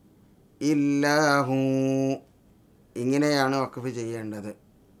ഇല്ലാഹു ഇങ്ങനെയാണ് വഖഫ് ചെയ്യേണ്ടത്.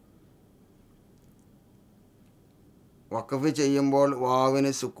 വഖഫ് ചെയ്യുമ്പോൾ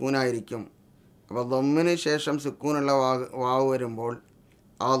വാവിന് സുക്കൂനായിരിക്കും. അപ്പോൾ ദമ്മിന് ശേഷം സുക്കൂനുള്ള വാവ് വരുമ്പോൾ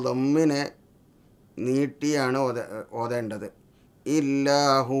ആ ദമ്മിനെ നീട്ടിയാണ് ഓതേണ്ടത്.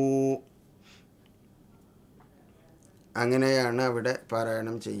 ഇല്ലാഹു അങ്ങനെയാണ് അവിടെ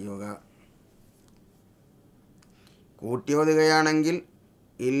പാരായണം ചെയ്യുക. കൂട്ടി ഓതുകയാണെങ്കിൽ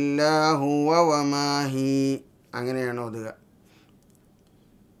ഇല്ലാഹു വമാഹി അങ്ങനെയാണ് ഓതുക.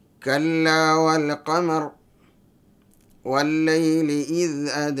 കല്ലാ വൽ ഖമർ വല്ലൈലി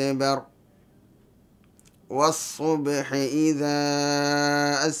ഇദ് അദ്ബർ വസ്സുബ്ഹി ഇദാ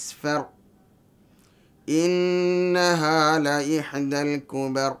അസ്ഫർ ഇന്നഹാ ലഇഹ്ദൽ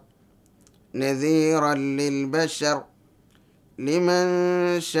കുബർ നദീറൻ ലിൽ ബശർ ലിമൻ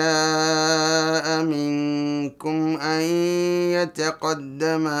ശാഅ മിൻകും അൻ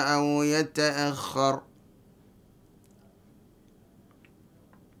യതഖദ്ദമ ഔ യതഅഖർ.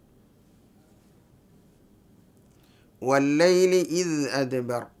 വല്ലൈലി ഇദ്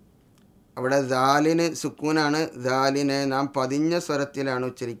അദ്ബർ അവിടെ ദാലിന് സുക്കൂനാണ്. ദാലിനെ നാം പതിഞ്ഞ സ്വരത്തിലാണ്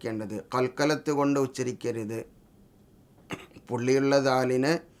ഉച്ചരിക്കേണ്ടത്. കൽക്കലത്ത് കൊണ്ട് ഉച്ചരിക്കരുത്. പുള്ളിയുള്ള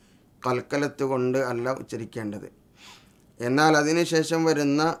ദാലിനെ കൽക്കലത്ത് കൊണ്ട് അല്ല ഉച്ചരിക്കേണ്ടത്. എന്നാൽ അതിനുശേഷം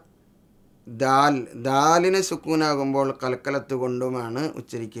വരുന്ന ദാൽ, ദാലിന് സുക്കൂനാകുമ്പോൾ കൽക്കലത്ത് കൊണ്ടുമാണ്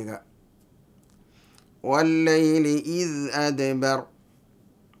ഉച്ചരിക്കുക. വല്ലൈലി ഇദ് അദ്ബർ,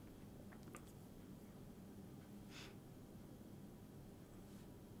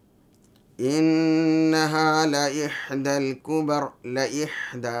 ഇന്നഹാ ലഇഹ്ദൽ കുബർ,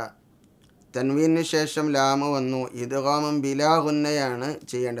 ലഇഹ്ദ തൻവീനു ശേഷം ലാമ് വന്നു. ഇദ്ഗാമും ബിലാ ഗുന്നയാണ്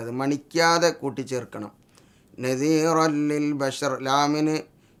ചെയ്യേണ്ടത്, മണിക്കാതെ കൂട്ടിച്ചേർക്കണം. നദീറൻ ലിൽ ബഷർ, ലാമിന്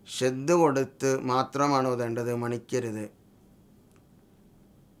ഷദ് കൊടുത്ത് മാത്രമാണ് ഓതേണ്ടത്, മണിക്കരുത്.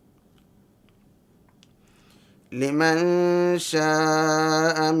 ലിമൻ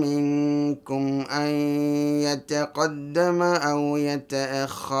ശാഅ മിൻകും അൻ യതഖദ്ദമ ഔ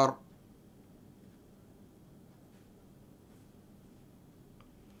യതഅഖർ,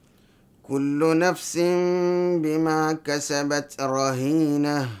 കുല്ലു നഫ്സിൻ ബിമാ കസബത് റഹീന,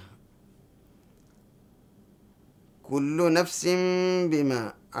 കുല്ലു നഫ്സിൻ ബിമ,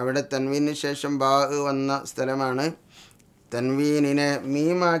 അവിടെ തൻവീനു ശേഷം ബാ വന്ന സ്ഥലമാണ്. തൻവീനിനെ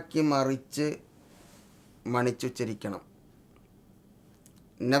മീമാക്കി മറിച്ച് മണിച്ചുച്ചരിക്കണം.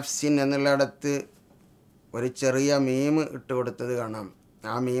 നഫ്സിൻ എന്നുള്ളിടത്ത് ഒരു ചെറിയ മീം ഇട്ട് കൊടുത്തത് കാണാം.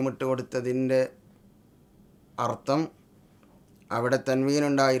 ആ മീം ഇട്ട് കൊടുത്തതിൻ്റെ അർത്ഥം അവിടെ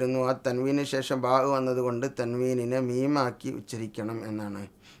തൻവീനുണ്ടായിരുന്നു, ആ തൻവീനു ശേഷം ബാ വന്നതുകൊണ്ട് തൻവീനിനെ മീമാക്കി ഉച്ചരിക്കണം എന്നാണ്.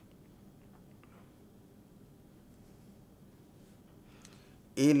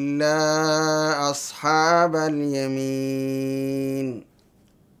 ഇല്ലാ അസ്ഹാബൽ യമീൻ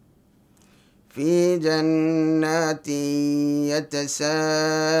ഫീ ജന്നാത്തിൻ യതസാഅലൂൻ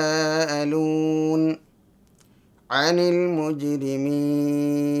അനിൽ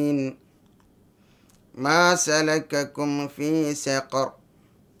മുജ്രിമീൻ മാ സലകക്കും ഫീ സഖർ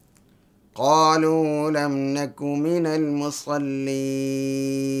ഖാലൂ ലം നകു മിനൽ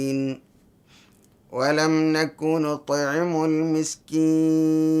മുസല്ലീൻ വലം നകു നുത്ഇമുൽ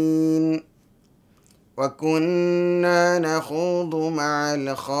മിസ്കീൻ വകുന്നാ നഖൂദു മഅൽ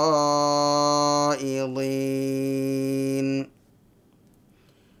ഖായിദീൻ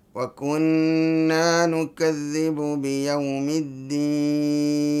വകുന്നാ നുകദ്ദിബു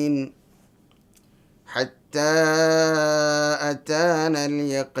ബിയൗമിദ്ദീൻ ഹത്താ അതാനൽ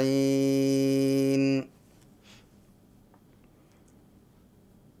യഖീൻ.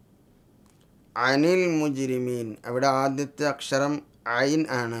 അനിൽ മുജ്രിമീൻ, അവിടെ ആദ്യത്തെ അക്ഷരം ഐൻ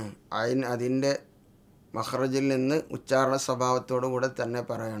ആണ്. ഐൻ അതിൻ്റെ മഖ്റജിൽ നിന്ന് ഉച്ചാരണ സ്വഭാവത്തോടു കൂടെ തന്നെ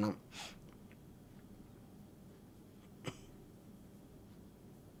പറയണം.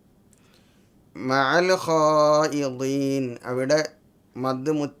 മഅൽ ഖായിദീൻ, അവിടെ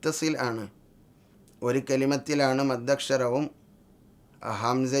മദ് മുത്തസിൽ ആണ്. ഒരു കലിമത്തിലാണ് മദ്ദക്ഷരവും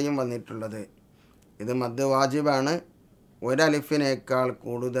ഹംസയും വന്നിട്ടുള്ളത്. ഇത് മദ് വാജിബാണ്. ഒരലിഫിനേക്കാൾ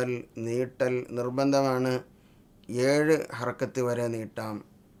കൂടുതൽ നീട്ടൽ നിർബന്ധമാണ്. 7 ഹർക്കത്ത് വരെ നീട്ടാം.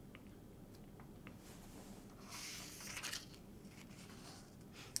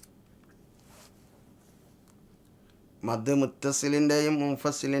 മദ് മുത്തസിലിൻ്റെയും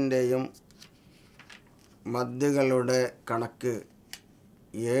മുൻഫസിലിൻ്റെയും മദ്ദുകളുടെ കണക്ക്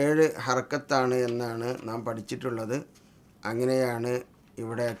 7 ഹർക്കത്താണ് എന്നാണ് നാം പഠിച്ചിട്ടുള്ളത്. അങ്ങനെയാണ്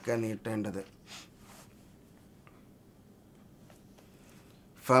ഇവിടെയൊക്കെ നീട്ടേണ്ടത്.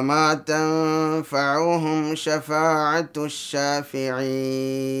 ഫമാ തൻഫഉഹും ശഫാഅത്തു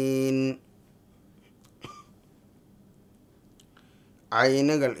ശാഫിഈൻ.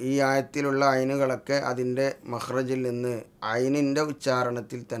 ഐനുകൾ, ഈ ആയത്തിലുള്ള ഐനുകളൊക്കെ അതിൻ്റെ മഖ്റജിൽ നിന്ന് ഐനിൻ്റെ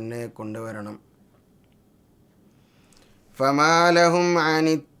ഉച്ചാരണത്തിൽ തന്നെ കൊണ്ടുവരണം. ഫമാ ലഹും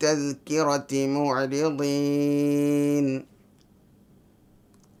അനിത് തദ്കിറതി മുഅ്രിദീൻ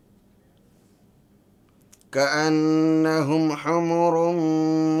കഅന്നഹും ഹുമുറുൻ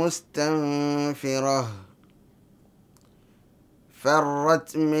മുസ്തൻഫിറഹ്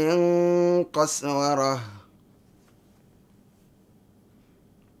ഫറത് മിൻ ഖസ്വറഹ്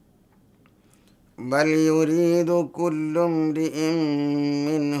ബൽ യുരീദു കുല്ലു ഇംറിഇൻ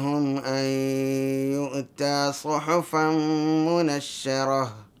മിൻഹും അൻ യുഅ്താ സുഹുഫൻ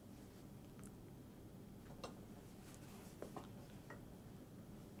മുനശ്ശറഹ്.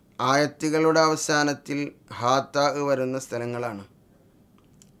 ആയത്തുകളുടെ അവസാനത്തിൽ ഹാത്താ വരുന്ന സ്ഥലങ്ങളാണ്.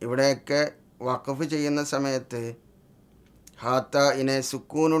 ഇവിടെയൊക്കെ വഖഫ് ചെയ്യുന്ന സമയത്ത് ഹാത്താഇനെ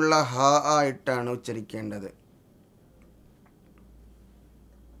സുക്കൂനുള്ള ഹാ ആയിട്ടാണ് ഉച്ചരിക്കേണ്ടത്.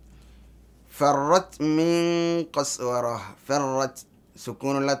 ഫറത് മിൻ ഖസ്വറഹ്, ഫറത്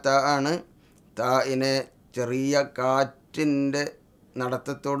സുക്കൂനുള്ള താ ആണ്. താഇനെ ചെറിയ കാറ്റിൻ്റെ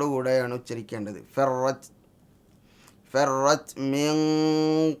നടത്തത്തോടു കൂടെയാണ് ഉച്ചരിക്കേണ്ടത്. ഫറത്, ഫറത് മിൻ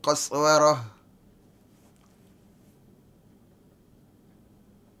ഖസ്വറഹ്.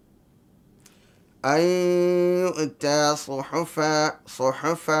 അൻ യുഅ്താ സുഹുഫ,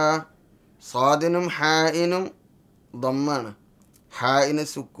 സുഹുഫ സ്വാദിനും ഹായിനും ദമ്മാണ്. ഹായിന്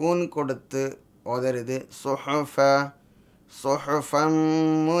സുക്കൂൻ കൊടുത്ത് ഓതരുത്. സുഹുഫ സുഹുഫൻ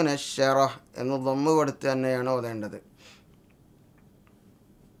മുനശ്ശറ എന്ന് ദമ്മ് കൊടുത്ത് തന്നെയാണ് ഓതേണ്ടത്.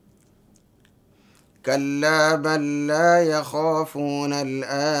 കല്ലാ ബൽ ലാ യഖാഫൂനൽ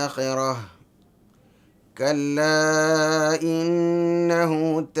ആഖിറ കല്ലാ ഇന്നഹു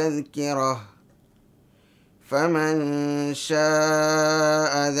തദ്കിറ ഫമൻ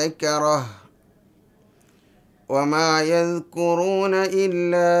ശാഅ ദക്കറ വമാ യദ്കുറൂന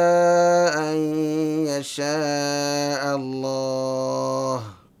ഇല്ലാ അൻ യശാഅ അല്ലാഹ്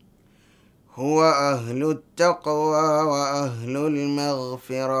ഹുവ അഹ്ലുത് തഖ്വ വ അഹ്ലുൽ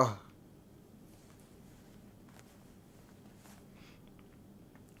മഗ്ഫിറ.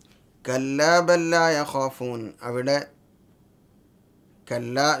 കല്ലാ ബൽ ലാ യഖാഫൂൻ, അവിടെ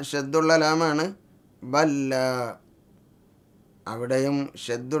കല്ല ഷദ്ദുള്ള ലാമാണ്. ബല്ല അവിടെയും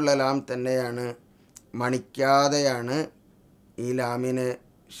ഷദ്ദുള്ള ലാം തന്നെയാണ്. മണിക്കാതെയാണ് ഈ ലാമിന്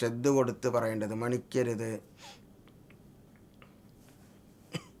ഷദ്ദ് കൊടുത്ത് പറയേണ്ടത്. മണിക്കരുത്.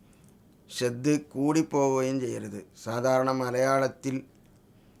 ഷദ്ദ് കൂടിപ്പോവുകയും ചെയ്യരുത്. സാധാരണ മലയാളത്തിൽ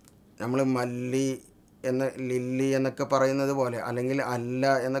നമ്മൾ മല്ലി എന്ന ലില്ലി എന്നൊക്കെ പറയുന്നത് പോലെ, അല്ലെങ്കിൽ അല്ല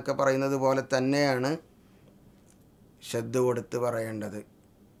എന്നൊക്കെ പറയുന്നത് പോലെ തന്നെയാണ് ഷദ്ദ് കൊടുത്ത് പറയേണ്ടത്.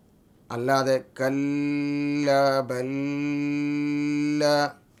 അല്ലാതെ കല്ല ബല്ല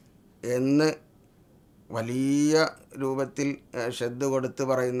എന്ന് വലിയ രൂപത്തിൽ ഷദ്ദ് കൊടുത്ത്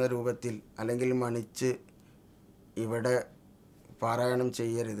പറയുന്ന രൂപത്തിൽ അല്ലെങ്കിൽ മണിച്ച് ഇവിടെ പാരായണം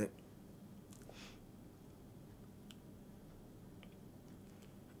ചെയ്യരുത്.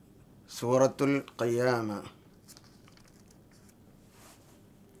 സൂറത്തുൽ ഖിയാമ.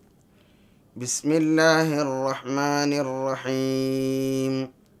 ബിസ്മില്ലാഹിർ റഹ്മാനിർ റഹീം.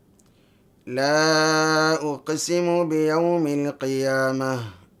 ലാ ഉഖ്സിമു ബിയൗമിൽ ഖിയാമ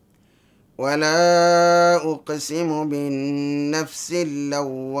വലാ ഉഖ്സിമു ബിന്നഫ്സിൽ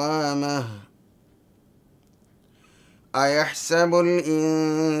ലവ്വാമ അയഹ്സബുൽ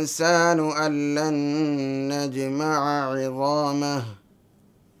ഇൻസാനു അല്ലൻ നജ്മഅ ഇളാമഹ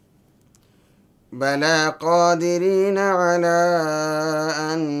ബലാ ഖാദിരീന അലാ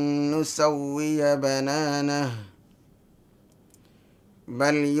അൻ നുസവ്വിയ ബനാനഹ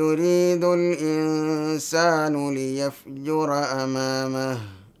ബൽ യുരീദുൽ ഇൻസാനു ലിയഫ്ജുറ അമാമഹ.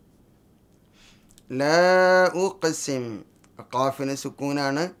 ലാ ഉഖ്സിം, ഖാഫിന്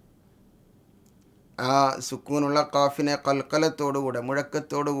സുക്കൂനാണ്. ആ സുക്കൂനുള്ള ഖാഫിനെ ഖൽഖലത്തോടുകൂടെ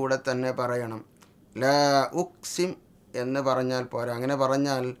മുഴക്കത്തോടുകൂടെ തന്നെ പറയണം. ലാ ഉഖ്സിം എന്ന് പറഞ്ഞാൽ പോരാ. അങ്ങനെ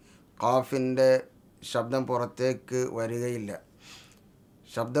പറഞ്ഞാൽ ഖാഫിൻ്റെ ശബ്ദം പുറത്തേക്ക് വരികയില്ല.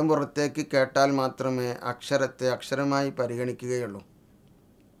 ശബ്ദം പുറത്തേക്ക് കേട്ടാൽ മാത്രമേ അക്ഷരത്തെ അക്ഷരമായി പരിഗണിക്കുകയുള്ളൂ.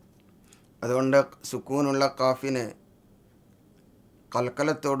 അതുകൊണ്ട് സുക്കൂനുള്ള ഖാഫിനെ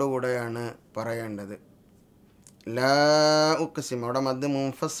ഖൽഖലത്തോടുകൂടെയാണ് പറയേണ്ടത്. ലാ ഉഖ്സിം, അവിടെ മദ്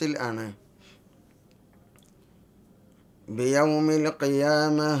മുൻഫസിൽ ആണ്. ബിയൗമിൽ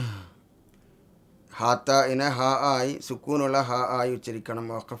ഖിയാമ, ഹാത്തായിനെ ഹാ ആയി സുക്കൂനുള്ള ഹാ ആയി ഉച്ചരിക്കണം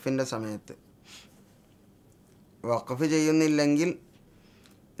വഖഫിൻ്റെ സമയത്ത്. വഖഫ് ചെയ്യുന്നില്ലെങ്കിൽ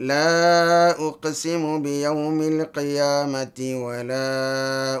ലാ ഉഖ്സിമു ബിയൗമിൽ ഖിയാമത്തി വലാ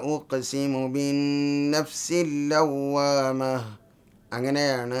ഉഖ്സിമു ബിന്നഫ്സിൽ ലവ്വാമ,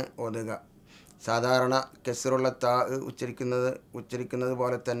 അങ്ങനെയാണ് ഓതുക. സാധാരണ കെസ്റുള്ള താ ഉച്ചരിക്കുന്നത്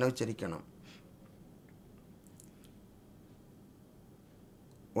പോലെ തന്നെ ഉച്ചരിക്കണം.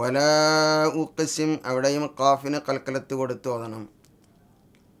 വലാ ഉഖ്സിം, അവിടെയും ഖാഫിന് ഖൽഖലത്ത് കൊടുത്ത് ഓതണം.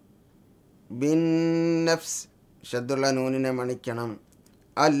 ബിൻ നഫ്സ്, ഷദ്ദുള്ള നൂനിനെ മണിക്കണം.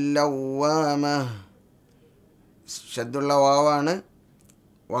 അല്ലവ്വാമ, ഷദ്ദുള്ള വാവാണ്.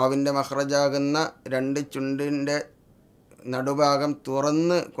 വാവിൻ്റെ മഖ്റജാകുന്ന രണ്ട് ചുണ്ടിൻ്റെ നടുഭാഗം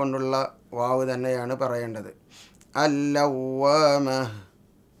തുറന്ന് കൊണ്ടുള്ള വാവ് തന്നെയാണ് പറയേണ്ടത്. അല്ലവ്വാമ.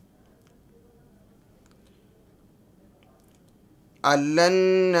 അല്ലൻ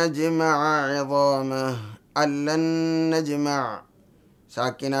നജ്മഅ ഇളാമ, അല്ലൻ നജ്മഅ,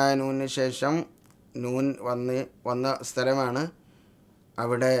 സാക്കിനായ നൂനിന് ശേഷം നൂൻ വന്ന സ്ഥലമാണ്.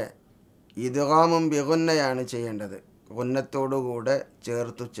 അവിടെ ഇദ്ഗാമും ബിഗുന്നയാണ് ചെയ്യേണ്ടത്. ഗുന്നത്തോടുകൂടെ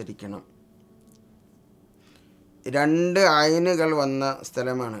ചേർത്തുച്ചരിക്കണം. രണ്ട് ഐനുകൾ വന്ന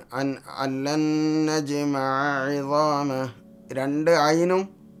സ്ഥലമാണ്. അല്ലൻ നജ്മഅ ഇളാമ, രണ്ട് ഐനും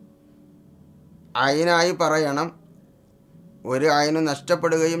ഐനായി പറയണം. ഒരു ഐന്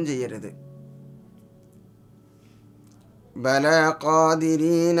നഷ്ടപ്പെടുകയും ചെയ്യരുത്. ബലാ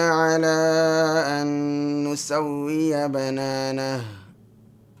ഖാദിരീന അലാ അൻ നുസവ്വിയ ബനാനഹ,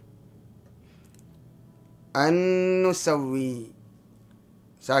 അൻ നുസവ്വി,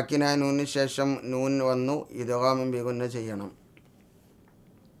 സാക്കിന നൂനിന് ശേഷം നൂൻ വന്നു. ഇദ്ഗാമും ബിഗുന്ന ചെയ്യണം.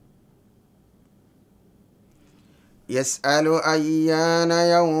 യസ്അലു അയ്യാന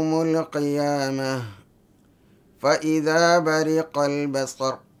യൗമുൽ ഖിയാമ ഫഇദാ ബരിഖൽ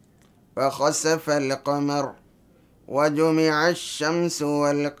ബസർ വഖസഫൽ ഖമർ വജുമിഅശ് ശംസു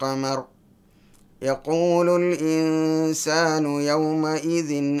വൽ ഖമർ യഖൂലുൽ ഇൻസാനു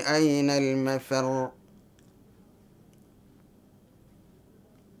യൗമഇദിൻ അയ്നൽ മഫർ.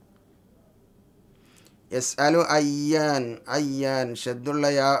 യസ്അലു അയ്യാൻ, അയ്യാൻ ഷദ്ദുള്ള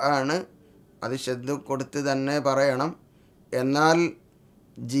യാ ആണ്, അത് ഷദ്ദ് കൊടുത്ത് തന്നെ പറയണം. എന്നാൽ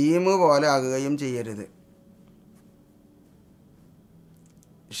ജീമ് പോലെ ആകുകയും ചെയ്യരുത്.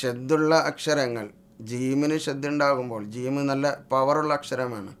 ഷദ്ദുള്ള അക്ഷരങ്ങൾ, ജീമിന് ഷദ്ദുണ്ടാകുമ്പോൾ, ജീമ് നല്ല പവറുള്ള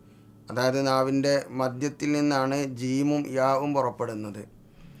അക്ഷരമാണ്, അതായത് നാവിൻ്റെ മധ്യത്തിൽ നിന്നാണ് ജീമും യാവും പുറപ്പെടുന്നത്.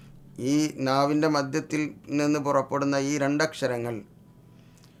 ഈ നാവിൻ്റെ മധ്യത്തിൽ നിന്ന് പുറപ്പെടുന്ന ഈ രണ്ടക്ഷരങ്ങൾ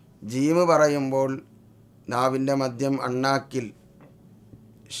ജീമ് പറയുമ്പോൾ നാവിൻ്റെ മധ്യം അണ്ണാക്കിൽ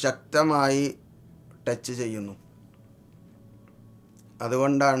ശക്തമായി ടച്ച് ചെയ്യുന്നു.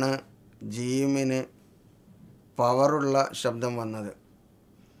 അതുകൊണ്ടാണ് ജീമിന് പവറുള്ള ശബ്ദം വന്നത്.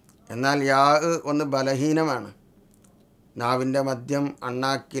 എന്നാൽ യാ ഒന്ന് ബലഹീനമാണ്. നാവിൻ്റെ മധ്യം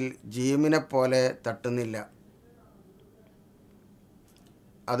അണ്ണാക്കിൽ ജീമിനെ പോലെ തട്ടുന്നില്ല.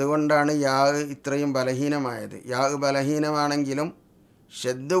 അതുകൊണ്ടാണ് യാ ഇത്രയും ബലഹീനമായത്. യാ ബലഹീനമാണെങ്കിലും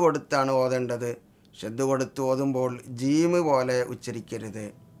ഷദ്ദ് കൊടുത്താണ് ഓതേണ്ടത്. ഷദ്ദ് കൊടുത്ത് ഓതുമ്പോൾ ജീമ് പോലെ ഉച്ചരിക്കരുത്.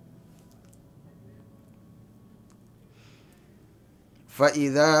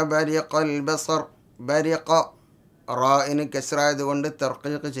 ഫഇദാ ബരിഖൽ ബസർ, ബരിഖ റാഇന് കസ്റായതുകൊണ്ട്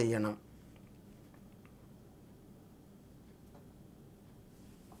തർഖീഖ് ചെയ്യണം.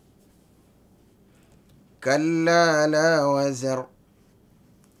 കല്ലാ ലാ വസർ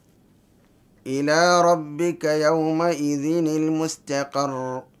ഇലാ റബ്ബിക യൗമഇദിനിൽ മുസ്തഖർ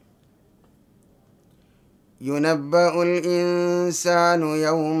യുനബ്ബഉൽ ഇൻസാനു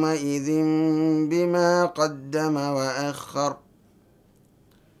യൗമഇദിൻ ബിമാ ഖദ്ദമ വഅഖർ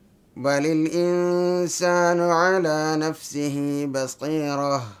ബലിൽ ഇൻസാനു അലാ നഫ്സിഹി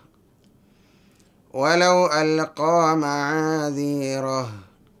ബസീറഹ് വലൗ അൽഖാ മആദീറഹ്.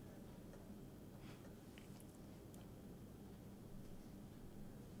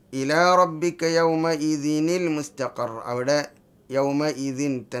 ഇലാ റബ്ബിക യൗമഇദിനിൽ മുസ്തഖർ, അവിടെ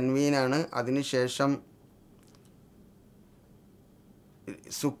യൗമഇദിൻ തൻവീനാണ്, അതിനുശേഷം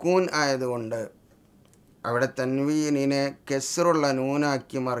സുക്കൂൻ ആയതുകൊണ്ട് അവിടെ തൻവീനിനെ കെസ്റുള്ള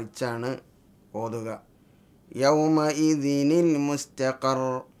നൂനാക്കി മറിച്ചാണ് ഓതുക. യൗമഇദിനിൽ മുസ്തഖർ.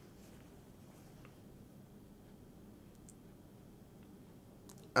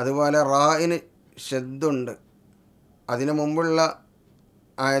 അതുപോലെ റാഇന് ഷദ്ദുണ്ട്. അതിനു മുമ്പുള്ള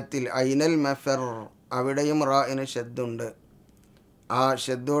ആയത്തിൽ ഐനൽ മഫർ, അവിടെയും റാഇന് ഷദ്ദുണ്ട്. ആ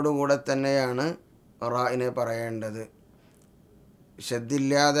ഷദ്ദോടുകൂടെ തന്നെയാണ് റാഇനെ പറയേണ്ടത്.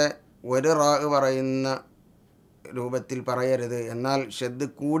 ഷദ്ദില്ലാതെ ഒരു റാ പറയുന്ന രൂപത്തിൽ പറയരുത്. എന്നാൽ ഷദ്ദ്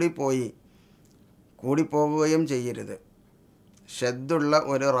കൂടിപ്പോകുകയും ചെയ്യരുത്. ഷദ്ദുള്ള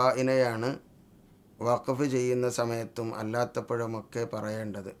ഒരു റാഇനെയാണ് വഖഫ് ചെയ്യുന്ന സമയത്തും അല്ലാത്തപ്പോഴുമൊക്കെ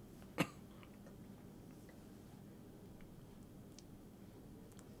പറയേണ്ടത്.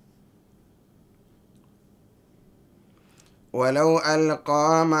 വലൗ അൽഖാ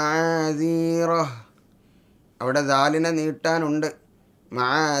മആദീറഹ്, അവിടെ ദാലിനെ നീട്ടാനുണ്ട്.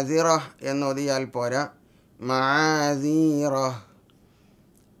 മആദിറഹ് എന്നോതിയാൽ പോരാ, മആദീറഹ്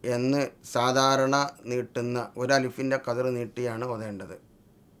എന്ന് സാധാരണ നീട്ടുന്ന ഒരു അലിഫിൻ്റെ ഖദർ നീട്ടിയാണ് ഓതേണ്ടത്.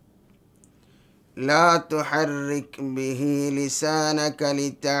 ലാ തുഹർരിക് ബിഹി ലിസാനക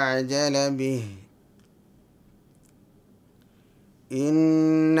ലിതഅജല ബിഹി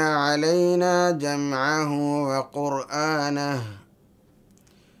ഇന്ന അലൈനാ ജംഅഹു വഖുർആനഹു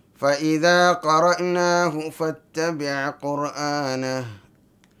ഫഇദാ ഖറഅനാഹു ഫത്തബിഅ ഖുർആനഹു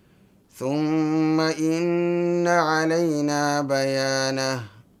ثم إن علينا بيانه.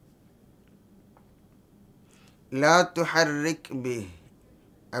 ലാ തുഹർരിക് ബിഹി,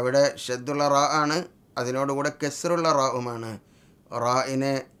 അവിടെ ഷദ്ദുള്ള റാ ആണ്, അതിനോടുകൂടെ കെസ്റുള്ള റാവുമാണ്.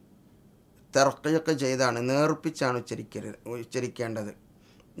 റാഇനെ തർഖീഖ് ചെയ്താണ്, നേർപ്പിച്ചാണ് ഉച്ചരിക്കേണ്ടത്.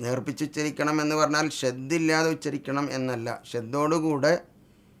 നേർപ്പിച്ചുച്ചരിക്കണം എന്ന് പറഞ്ഞാൽ ഷദ്ദില്ലാതെ ഉച്ചരിക്കണം എന്നല്ല, ഷദ്ദോടുകൂടെ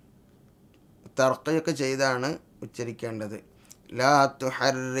തർഖീഖ് ചെയ്താണ് ഉച്ചരിക്കേണ്ടത്. ലാ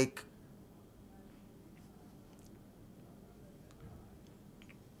തുഹർരിക്.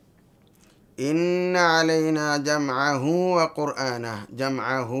 ഇന്ന അലൈന ജംഅഹു വ ഖുർആനഹു,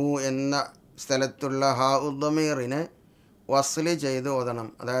 ജംഅഹു എന്ന സ്ഥലത്തുള്ള ഹാ ഉദ്ദമീറിനെ വസ്ല് ചെയ്ത് ഓതണം,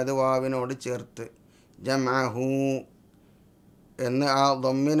 അതായത് വാവിനോട് ചേർത്ത്. ജംഅഹു എന്ന് ആ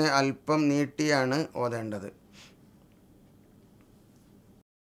ദമ്മിനെ അല്പം നീട്ടിയാണ് ഓതേണ്ടത്.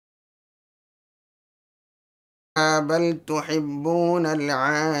 ബൽ തുഹിബ്ബൂനൽ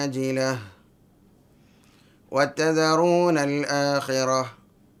ആജില وتذرون الآخرة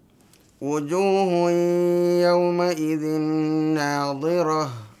وجوه يومئذ ناظرة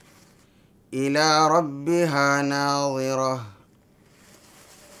إلى ربها ناظرة.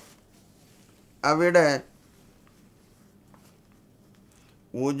 അവിടെ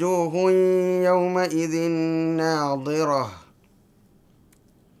وجوه يومئذ ناظرة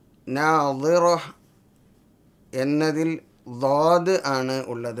നാദിറ എന്നതിൽ ളാദ് ആണ്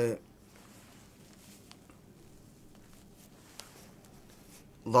ഉള്ളത്.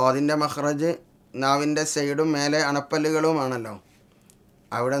 ളാദിൻ്റെ മഖ്റജ് നാവിൻ്റെ സൈഡും മേലെ അണപ്പല്ലുകളുമാണല്ലോ.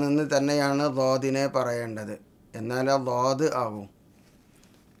 അവിടെ നിന്ന് തന്നെയാണ് ളാദിനെ പറയേണ്ടത്. എന്നാൽ ആ ളാദ് ആവും.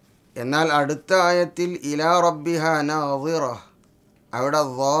 എന്നാൽ അടുത്ത ആയത്തിൽ ഇലാ റബ്ബിഹ നാദിറ അവിടെ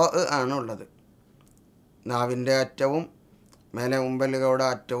ളാ ആണ് ഉള്ളത്. നാവിൻ്റെ അറ്റവും മേലെ മുമ്പല്ലുകളുടെ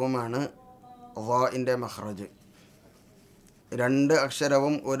അറ്റവുമാണ് ളാഇൻ്റെ മഖ്റജ്. രണ്ട്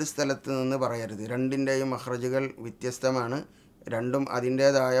അക്ഷരവും ഒരു സ്ഥലത്ത് നിന്ന് പറയരുത്. രണ്ടിൻ്റെയും മഖ്റജുകൾ വ്യത്യസ്തമാണ്. രണ്ടും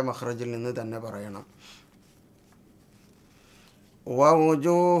അതിൻ്റേതായ മഖ്റജിൽ നിന്ന് തന്നെ പറയണം.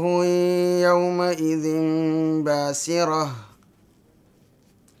 വവുജൂഹു യൗമഇദിൻ ബാസിറ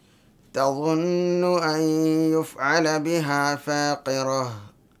തظുന്നു അൻ യുഫ്അല ബിഹാ ഫാഖിറ.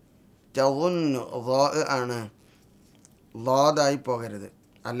 തظുന്നു ളാ ആണ്, ളാദായി പോകരുത്.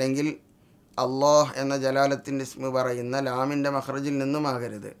 അല്ലെങ്കിൽ അല്ലാഹ് എന്ന ജലാലത്തിൻ്റെ ഇസ്മ പറയുന്ന ലാമിൻ്റെ മഖ്റജിൽ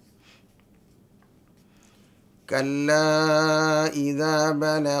നിന്നുമാകരുത്. കല്ലാ ഇദാ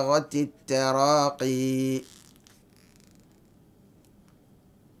ബലഗതി തറാഖി.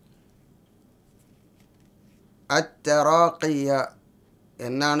 അത്തറാഖിയ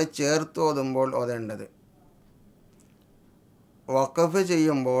എന്നാണ് ചേർത്ത് ഓതുമ്പോൾ ഓതേണ്ടത്. വഖഫ്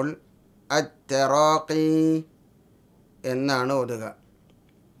ചെയ്യുമ്പോൾ അത്തറാഖി എന്നാണ് ഓതുക.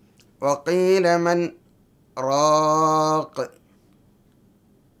 വഖീല മൻ റാഖ്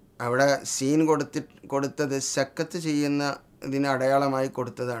അവിടെ സീൻ കൊടുത്തത് സക്കത്ത് ചെയ്യുന്ന ഇതിന് അടയാളമായി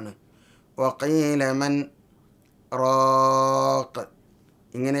കൊടുത്തതാണ്. വഖീല മൻ റാഖ്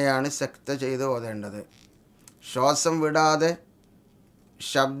ഇങ്ങനെയാണ് സക്ത ചെയ്ത് ഓതേണ്ടത്. ശ്വാസം വിടാതെ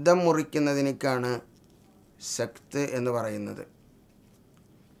ശബ്ദം മുറിക്കുന്നതിനേക്കാണ് സക്ത് എന്ന് പറയുന്നത്.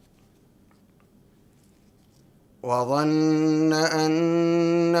 وظن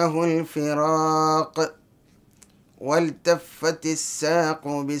أنه الفراق والتفت الساق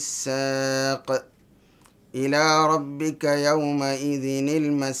بالساق إلى ربك يومئذ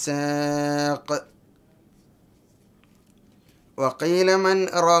المساق. وقيل من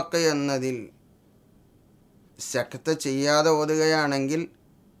راق എന്നതിൽ സക്ത ചെയ്യാതെ ഓതുകയാണെങ്കിൽ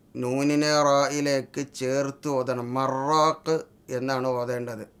നൂനിനെ റായിലേക്ക് ചേർത്ത് ഓതണം. മറാഖ് എന്നാണ്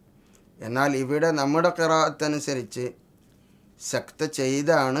ഓതേണ്ടത്. എന്നാൽ ഇവിടെ നമ്മുടെ ഖിറാഅത്തനുസരിച്ച് സക്ത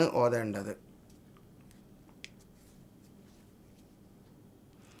ചെയ്താണ് ഓതേണ്ടത്.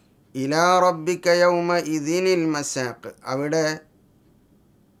 ഇലാ റബ്ബിക യൗമഇദിനിൽ മസാഖ് അവിടെ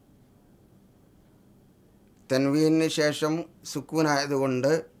തൻവീനിന് ശേഷം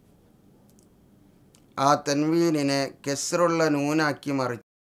സുക്കൂനായതുകൊണ്ട് ആ തൻവീനിനെ കെസ്റുള്ള നൂനാക്കി മറിച്ച്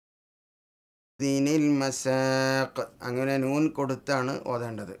ദീനിൽ മസാഖ് അങ്ങനെ നൂൻ കൊടുത്താണ്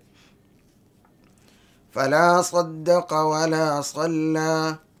ഓതേണ്ടത്. فلا صدق ولا صلى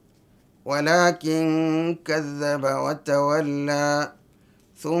ولكن كذب وتولى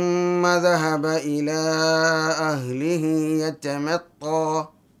ثم ذهب إلى أهله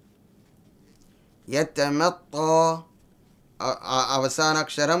يتمطى അവസാന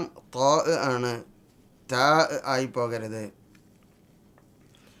അക്ഷരം ത ആണ്, താ ആയി പോകരുത്.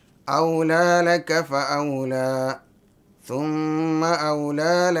 أولى لك فأولى ثم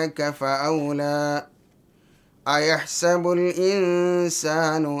أولى لك فأولى أيحسب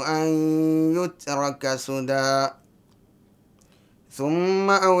الإنسان أن يترك سدى ثم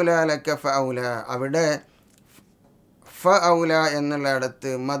أولى لك فأولى അവിടെ ഫഔല എന്നുള്ളിടത്ത്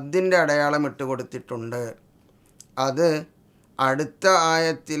മദ്ദിൻ്റെ അടയാളം ഇട്ട് കൊടുത്തിട്ടുണ്ട്. അത് അടുത്ത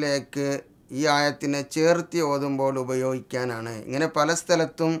ആയത്തിലേക്ക് ഈ ആയത്തിനെ ചേർത്തി ഓതുമ്പോൾ ഉപയോഗിക്കാനാണ്. ഇങ്ങനെ പല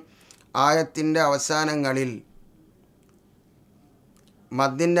സ്ഥലത്തും ആയത്തിൻ്റെ അവസാനങ്ങളിൽ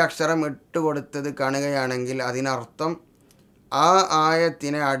മദ്ദിൻ്റെ അക്ഷരം ഇട്ട് കൊടുത്തത് കാണുകയാണെങ്കിൽ അതിനർത്ഥം ആ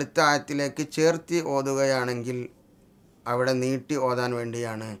ആയത്തിനെ അടുത്ത ആയത്തിലേക്ക് ചേർത്തി ഓതുകയാണെങ്കിൽ അവിടെ നീട്ടി ഓതാൻ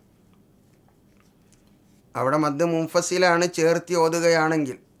വേണ്ടിയാണ്. അവിടെ മദ് മുൻഫസിലാണ് ചേർത്തി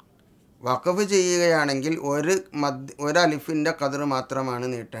ഓതുകയാണെങ്കിൽ. വഖഫ് ചെയ്യുകയാണെങ്കിൽ ഒരു അലിഫിൻ്റെ ഖദർ മാത്രമാണ്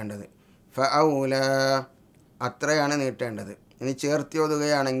നീട്ടേണ്ടത്. ഫഔല അത്രയാണ് നീട്ടേണ്ടത്. ഇനി ചേർത്തി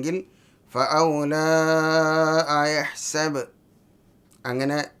ഓതുകയാണെങ്കിൽ ഫഔല അയഹ്സബ്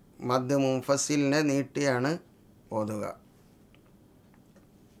അങ്ങനെ മദ് മുൻഫസിലിനെ നീട്ടിയാണ് ഓതുക.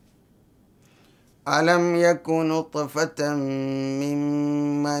 അലം യകു നുത്ഫതൻ മിൻ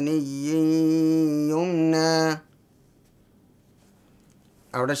മനിയ്യിൻ യുംന.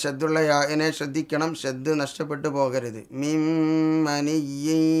 അവിടെ ഷദ്ദുള്ള യാഇനെ ശ്രദ്ധിക്കണം, ഷദ് നഷ്ടപ്പെട്ടു പോകരുത്. മിൻ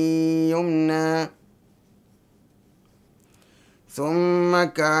മനിയ്യിൻ യുംന. ثم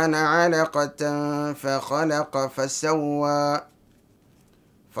كان علقة فخلق فسوى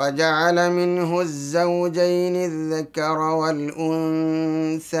فجعل منه الزوجين الذكر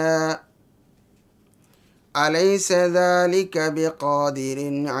والأنثى أليس ذلك بقادر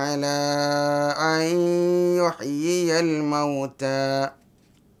على أن يحيي الموتى.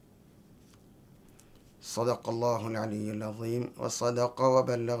 صدق الله العلي العظيم وصدق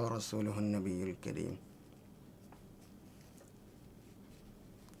وبلغ رسوله النبي الكريم.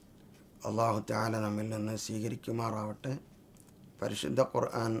 അള്ളാഹു തആല നമ്മിൽ നിന്ന് സ്വീകരിക്കുമാറാവട്ടെ. പരിശുദ്ധ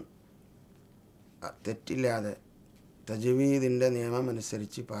ഖുർആൻ തെറ്റില്ലാതെ തജ്വീദിൻ്റെ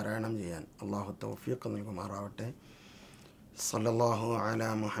നിയമമനുസരിച്ച് പാരായണം ചെയ്യാൻ അള്ളാഹു തൗഫീഖ് നൽകുമാറാവട്ടെ. സല്ലല്ലാഹു അലാ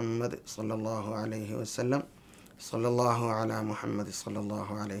മുഹമ്മദ് സല്ലല്ലാഹു അലൈഹി വസല്ലം. സല്ലല്ലാഹു അലാ മുഹമ്മദ്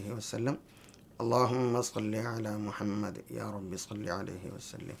സല്ലല്ലാഹു അലൈഹി വസല്ലം. അല്ലാഹുമ്മ സല്ലി അലാ മുഹമ്മദ് യാ റബ്ബി സല്ലി അലൈഹി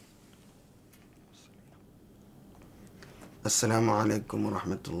വസല്ലം. അസ്സലാമു അലൈക്കും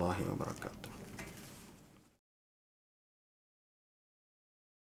വറഹ്മത്തുള്ളാഹി വബറകാതുഹു.